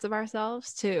off parts of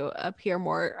ourselves to appear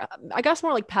more, I guess,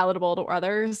 more like palatable to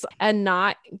others, and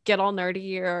not get all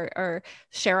nerdy or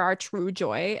share our true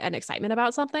joy and excitement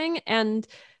about something. And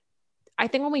I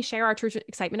think when we share our true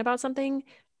excitement about something,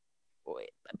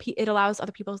 it allows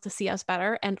other people to see us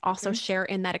better and also share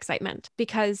in that excitement.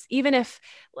 Because even if,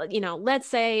 let's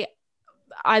say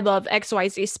I love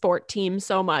XYZ sport team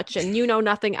so much and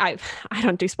nothing, I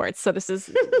don't do sports. So this is,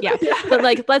 but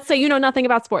like, let's say nothing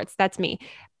about sports. That's me.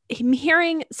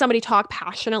 Hearing somebody talk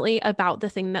passionately about the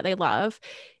thing that they love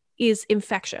is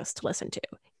infectious to listen to,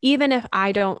 even if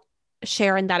I don't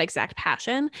share in that exact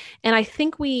passion. And I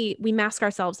think we mask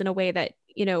ourselves in a way that,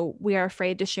 we are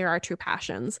afraid to share our true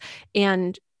passions.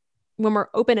 And when we're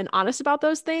open and honest about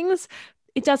those things,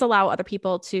 it does allow other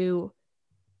people to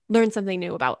learn something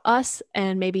new about us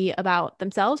and maybe about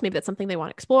themselves. Maybe that's something they want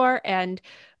to explore and,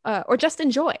 or just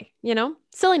enjoy,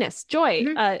 silliness, joy,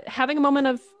 having a moment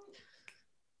of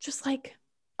just like,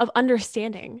 of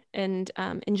understanding and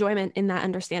enjoyment in that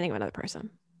understanding of another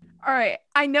person. All right.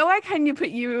 I know I kind of put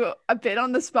you a bit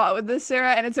on the spot with this,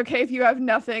 Sarah, and it's okay if you have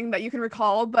nothing that you can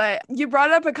recall, but you brought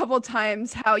up a couple of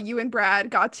times how you and Brad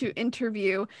got to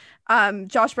interview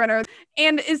Josh Brenner.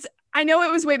 And I know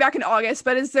it was way back in August,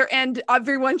 but and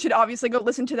everyone should obviously go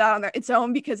listen to that on its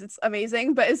own because it's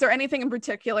amazing. But is there anything in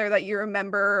particular that you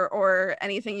remember or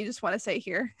anything you just want to say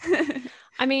here?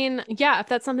 I mean, yeah, if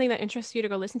that's something that interests you to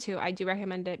go listen to, I do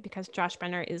recommend it because Josh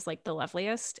Brenner is like the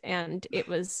loveliest. And it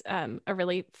was a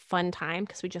really fun time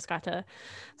because we just got to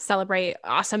celebrate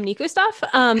awesome Neeku stuff.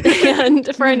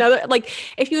 And for another, like,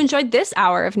 if you enjoyed this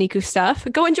hour of Neeku stuff,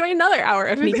 go enjoy another hour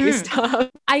of Neeku stuff.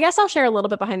 I guess I'll share a little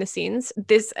bit behind the scenes.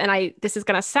 This is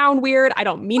going to sound weird. I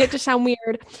don't mean it to sound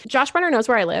weird. Josh Brenner knows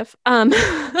where I live.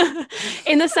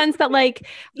 In the sense that, like,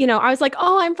 I was like,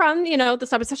 oh, I'm from, the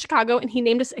suburbs of Chicago. And he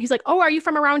named us, he's like, oh, are you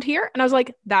from around here? And I was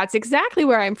like, that's exactly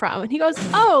where I'm from. And he goes,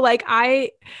 oh, like I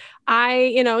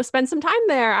spend some time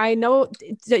there. I know,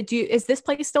 is this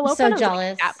place still open? So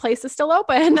jealous. Like, that place is still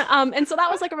open. And so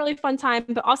that was like a really fun time,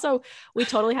 but also we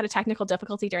totally had a technical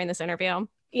difficulty during this interview.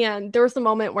 And there was a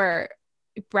moment where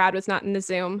Brad was not in the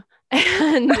Zoom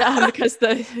and because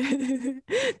the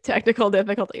technical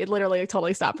difficulty, it literally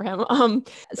totally stopped for him.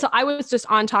 So I was just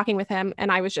on talking with him and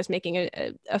I was just making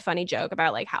a funny joke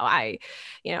about like how I,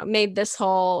 made this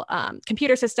whole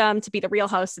computer system to be the real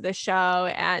host of this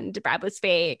show and Brad was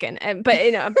fake. But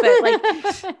like,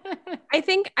 I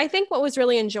think what was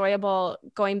really enjoyable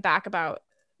going back about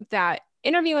that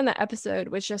interview in that episode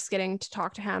was just getting to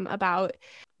talk to him about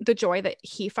the joy that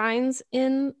he finds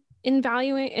in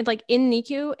valuing and like in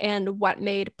Neeku and what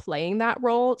made playing that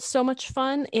role so much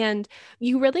fun. And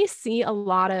you really see a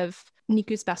lot of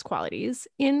Neeku's best qualities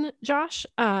in Josh.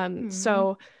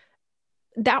 So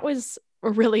that was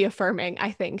really affirming,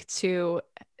 I think, to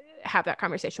have that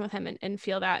conversation with him and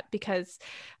feel that because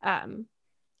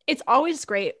it's always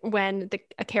great when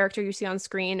a character you see on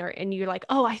screen and you're like,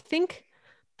 oh, I think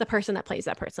the person that plays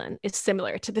that person is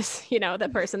similar to this,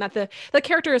 that person, that the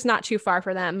character is not too far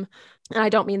for them. And I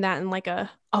don't mean that in like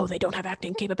they don't have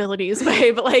acting capabilities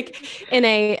way, but like in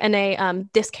a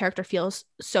this character feels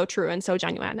so true and so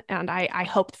genuine. And I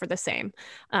hoped for the same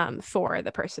for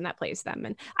the person that plays them.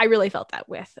 And I really felt that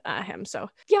with him.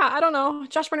 So yeah, I don't know.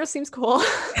 Josh Brenner seems cool.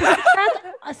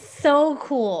 That's so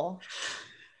cool.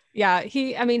 Yeah,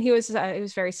 he was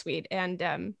very sweet.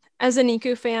 And as a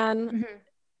Neeku fan,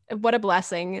 what a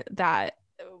blessing that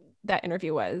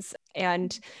interview was.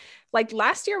 And like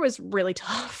last year was really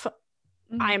tough.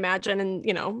 I imagine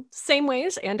in, same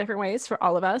ways and different ways for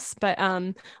all of us. But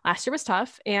last year was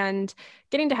tough, and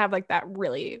getting to have like that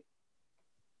really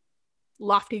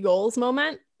lofty goals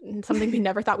moment and something we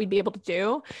never thought we'd be able to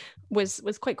do was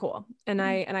quite cool. And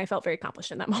I felt very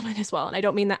accomplished in that moment as well. And I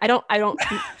don't mean that I don't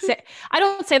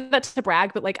say that to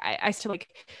brag, but like I still like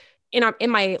in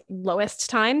my lowest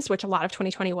times, which a lot of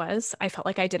 2020 was, I felt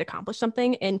like I did accomplish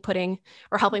something in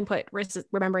helping put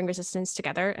remembering resistance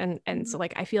together. And so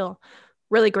like I feel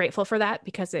really grateful for that,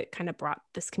 because it kind of brought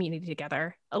this community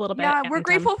together a little bit. Yeah, we're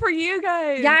grateful for you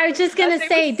guys. Yeah, I was just gonna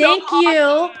say thank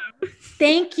you.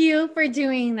 Thank you for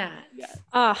doing that.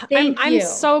 I'm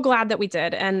so glad that we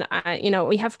did. And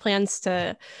we have plans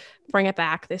to bring it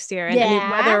back this year. And I mean,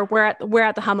 whether we're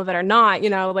at the hum of it or not,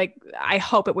 like I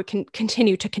hope it would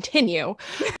continue.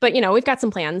 But we've got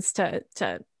some plans to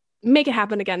make it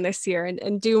happen again this year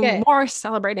and do more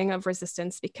celebrating of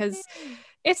resistance, because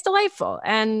it's delightful.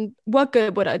 And what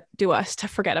good would it do us to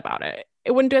forget about it?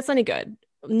 It wouldn't do us any good.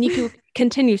 Neeku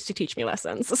continues to teach me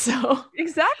lessons. So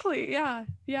exactly. Yeah.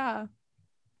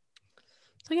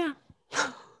 So yeah.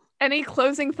 Any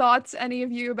closing thoughts, any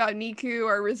of you, about Neeku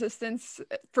or resistance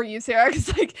for you, Sarah?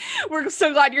 Because like we're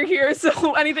so glad you're here.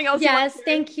 So anything else? Yes,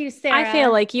 thank you, Sarah. I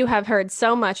feel like you have heard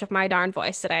so much of my darn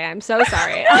voice today. I'm so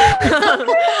sorry.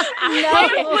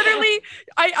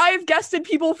 I've guested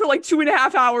people for like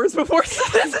 2.5 hours before, so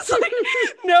this is like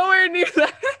nowhere near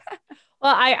that.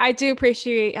 Well, I do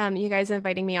appreciate you guys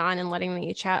inviting me on and letting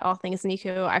me chat all things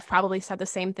Neeku. I've probably said the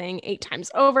same thing 8 times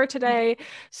over today.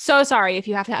 So sorry if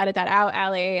you have to edit that out,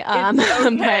 Allie.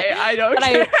 Okay. I don't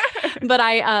care. But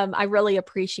I really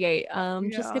appreciate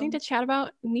just getting to chat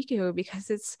about Neeku, because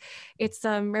it's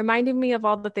reminding me of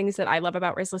all the things that I love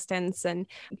about resistance, and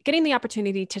getting the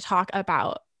opportunity to talk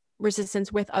about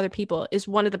resistance with other people is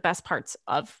one of the best parts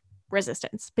of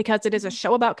resistance, because it is a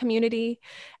show about community,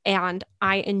 and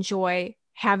I enjoy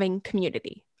having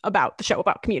community about the show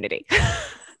about community.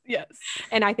 Yes.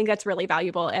 And I think that's really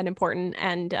valuable and important,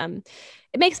 and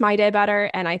it makes my day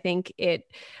better. And I think it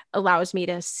allows me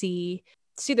to see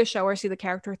the show or see the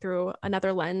character through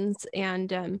another lens.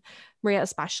 And Maria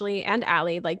especially, and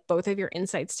Allie, like both of your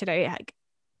insights today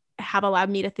have allowed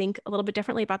me to think a little bit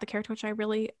differently about the character, which I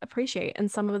really appreciate,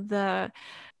 and some of the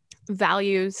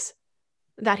values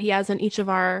that he has in each of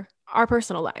our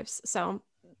personal lives. So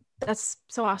that's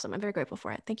so awesome. I'm very grateful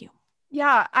for it. Thank you.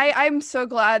 Yeah, I'm so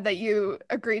glad that you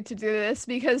agreed to do this,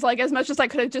 because like as much as I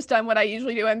could have just done what I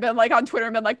usually do and been like on Twitter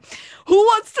and been like, who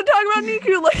wants to talk about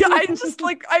Neeku? Like I just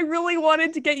like I really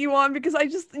wanted to get you on, because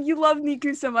you love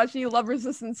Neeku so much and you love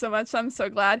resistance so much. So I'm so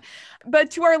glad. But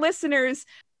to our listeners,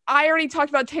 I already talked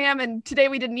about Tam, and today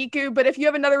we did Neeku, but if you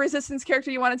have another resistance character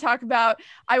you want to talk about,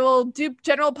 I will do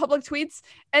general public tweets.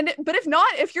 But if not,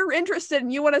 if you're interested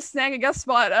and you want to snag a guest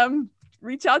spot,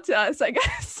 reach out to us, I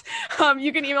guess.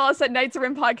 You can email us at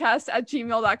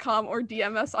nightsofrempodcast@gmail.com or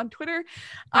DM us on Twitter.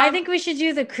 I think we should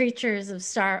do the creatures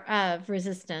of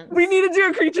resistance. We need to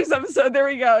do a creatures episode. There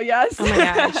we go. Yes. Oh my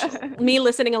gosh. Me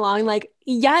listening along like,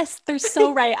 yes, they're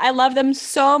so right. I love them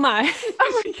so much.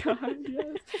 Oh my God. Yes.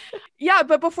 Yeah,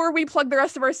 but before we plug the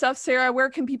rest of our stuff, Sarah,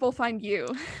 where can people find you?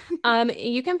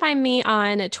 You can find me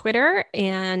on Twitter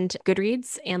and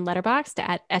Goodreads and Letterboxd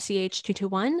at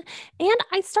SEH221. And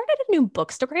I started a new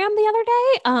bookstagram the other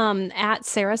day at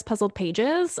Sarah's Puzzled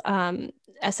Pages,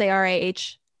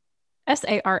 SARAHS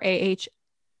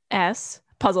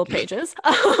Puzzled Pages.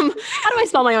 How do I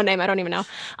spell my own name? I don't even know. So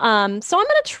I'm going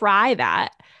to try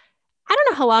that. I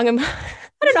don't know how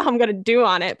I'm going to do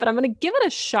on it, but I'm going to give it a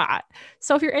shot.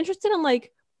 So if you're interested in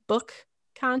like book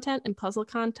content and puzzle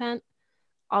content,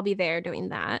 I'll be there doing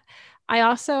that. I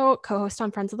also co-host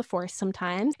on Friends of the Force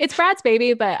sometimes. It's Brad's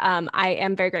baby, but I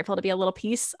am very grateful to be a little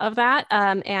piece of that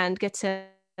and get to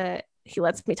he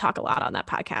lets me talk a lot on that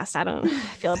podcast. I don't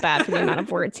feel bad for the amount of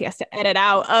words he has to edit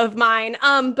out of mine.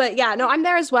 But yeah, no, I'm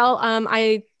there as well.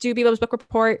 I do Bebo's book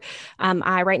report.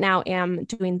 I right now am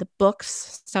doing the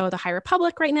books. So the High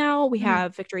Republic right now, we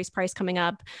have Victory's Price coming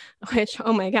up, which,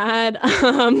 oh my God,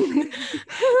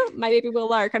 my baby Will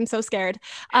Lark. I'm so scared.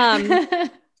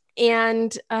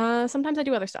 And sometimes I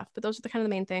do other stuff, but those are the kind of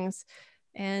the main things.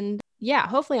 And yeah,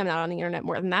 hopefully I'm not on the internet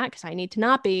more than that, because I need to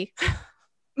not be.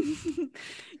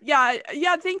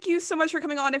 Yeah, thank you so much for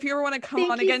coming on. If you ever want to come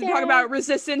on again and talk about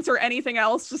Resistance or anything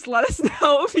else, just let us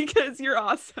know because you're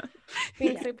awesome.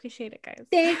 Thanks, I appreciate it, guys.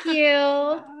 Thank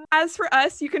you. As for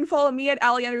us, you can follow me at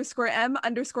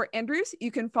Ali_M_Andrews.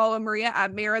 You can follow Maria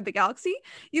at Mayor of the Galaxy.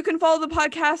 You can follow the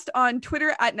podcast on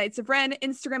Twitter at Knights of Ren,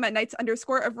 Instagram at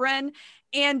Knights_of Ren,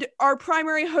 and our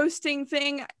primary hosting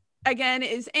thing again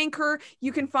is Anchor.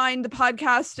 You can find the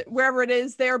podcast wherever it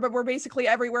is there, but we're basically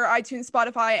everywhere: iTunes,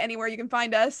 Spotify, anywhere you can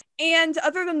find us. And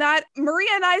other than that, Maria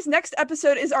and I's next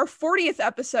episode is our 40th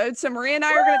episode. So Maria and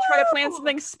I are going to try to plan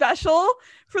something special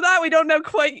for that. We don't know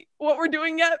quite what we're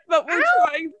doing yet, but we're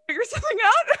trying to figure something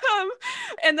out.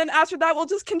 And then after that, we'll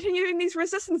just continue in these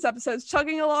Resistance episodes,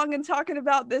 chugging along and talking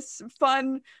about this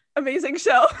fun, amazing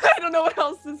show. I don't know what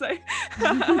else to say.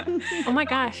 Oh my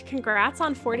gosh, congrats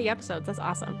on 40 episodes. That's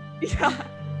awesome. Yeah.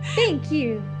 Thank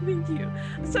you. Thank you.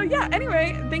 So yeah,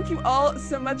 anyway, thank you all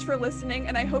so much for listening,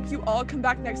 and I hope you all come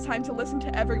back next time to listen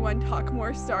to everyone talk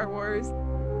more Star Wars.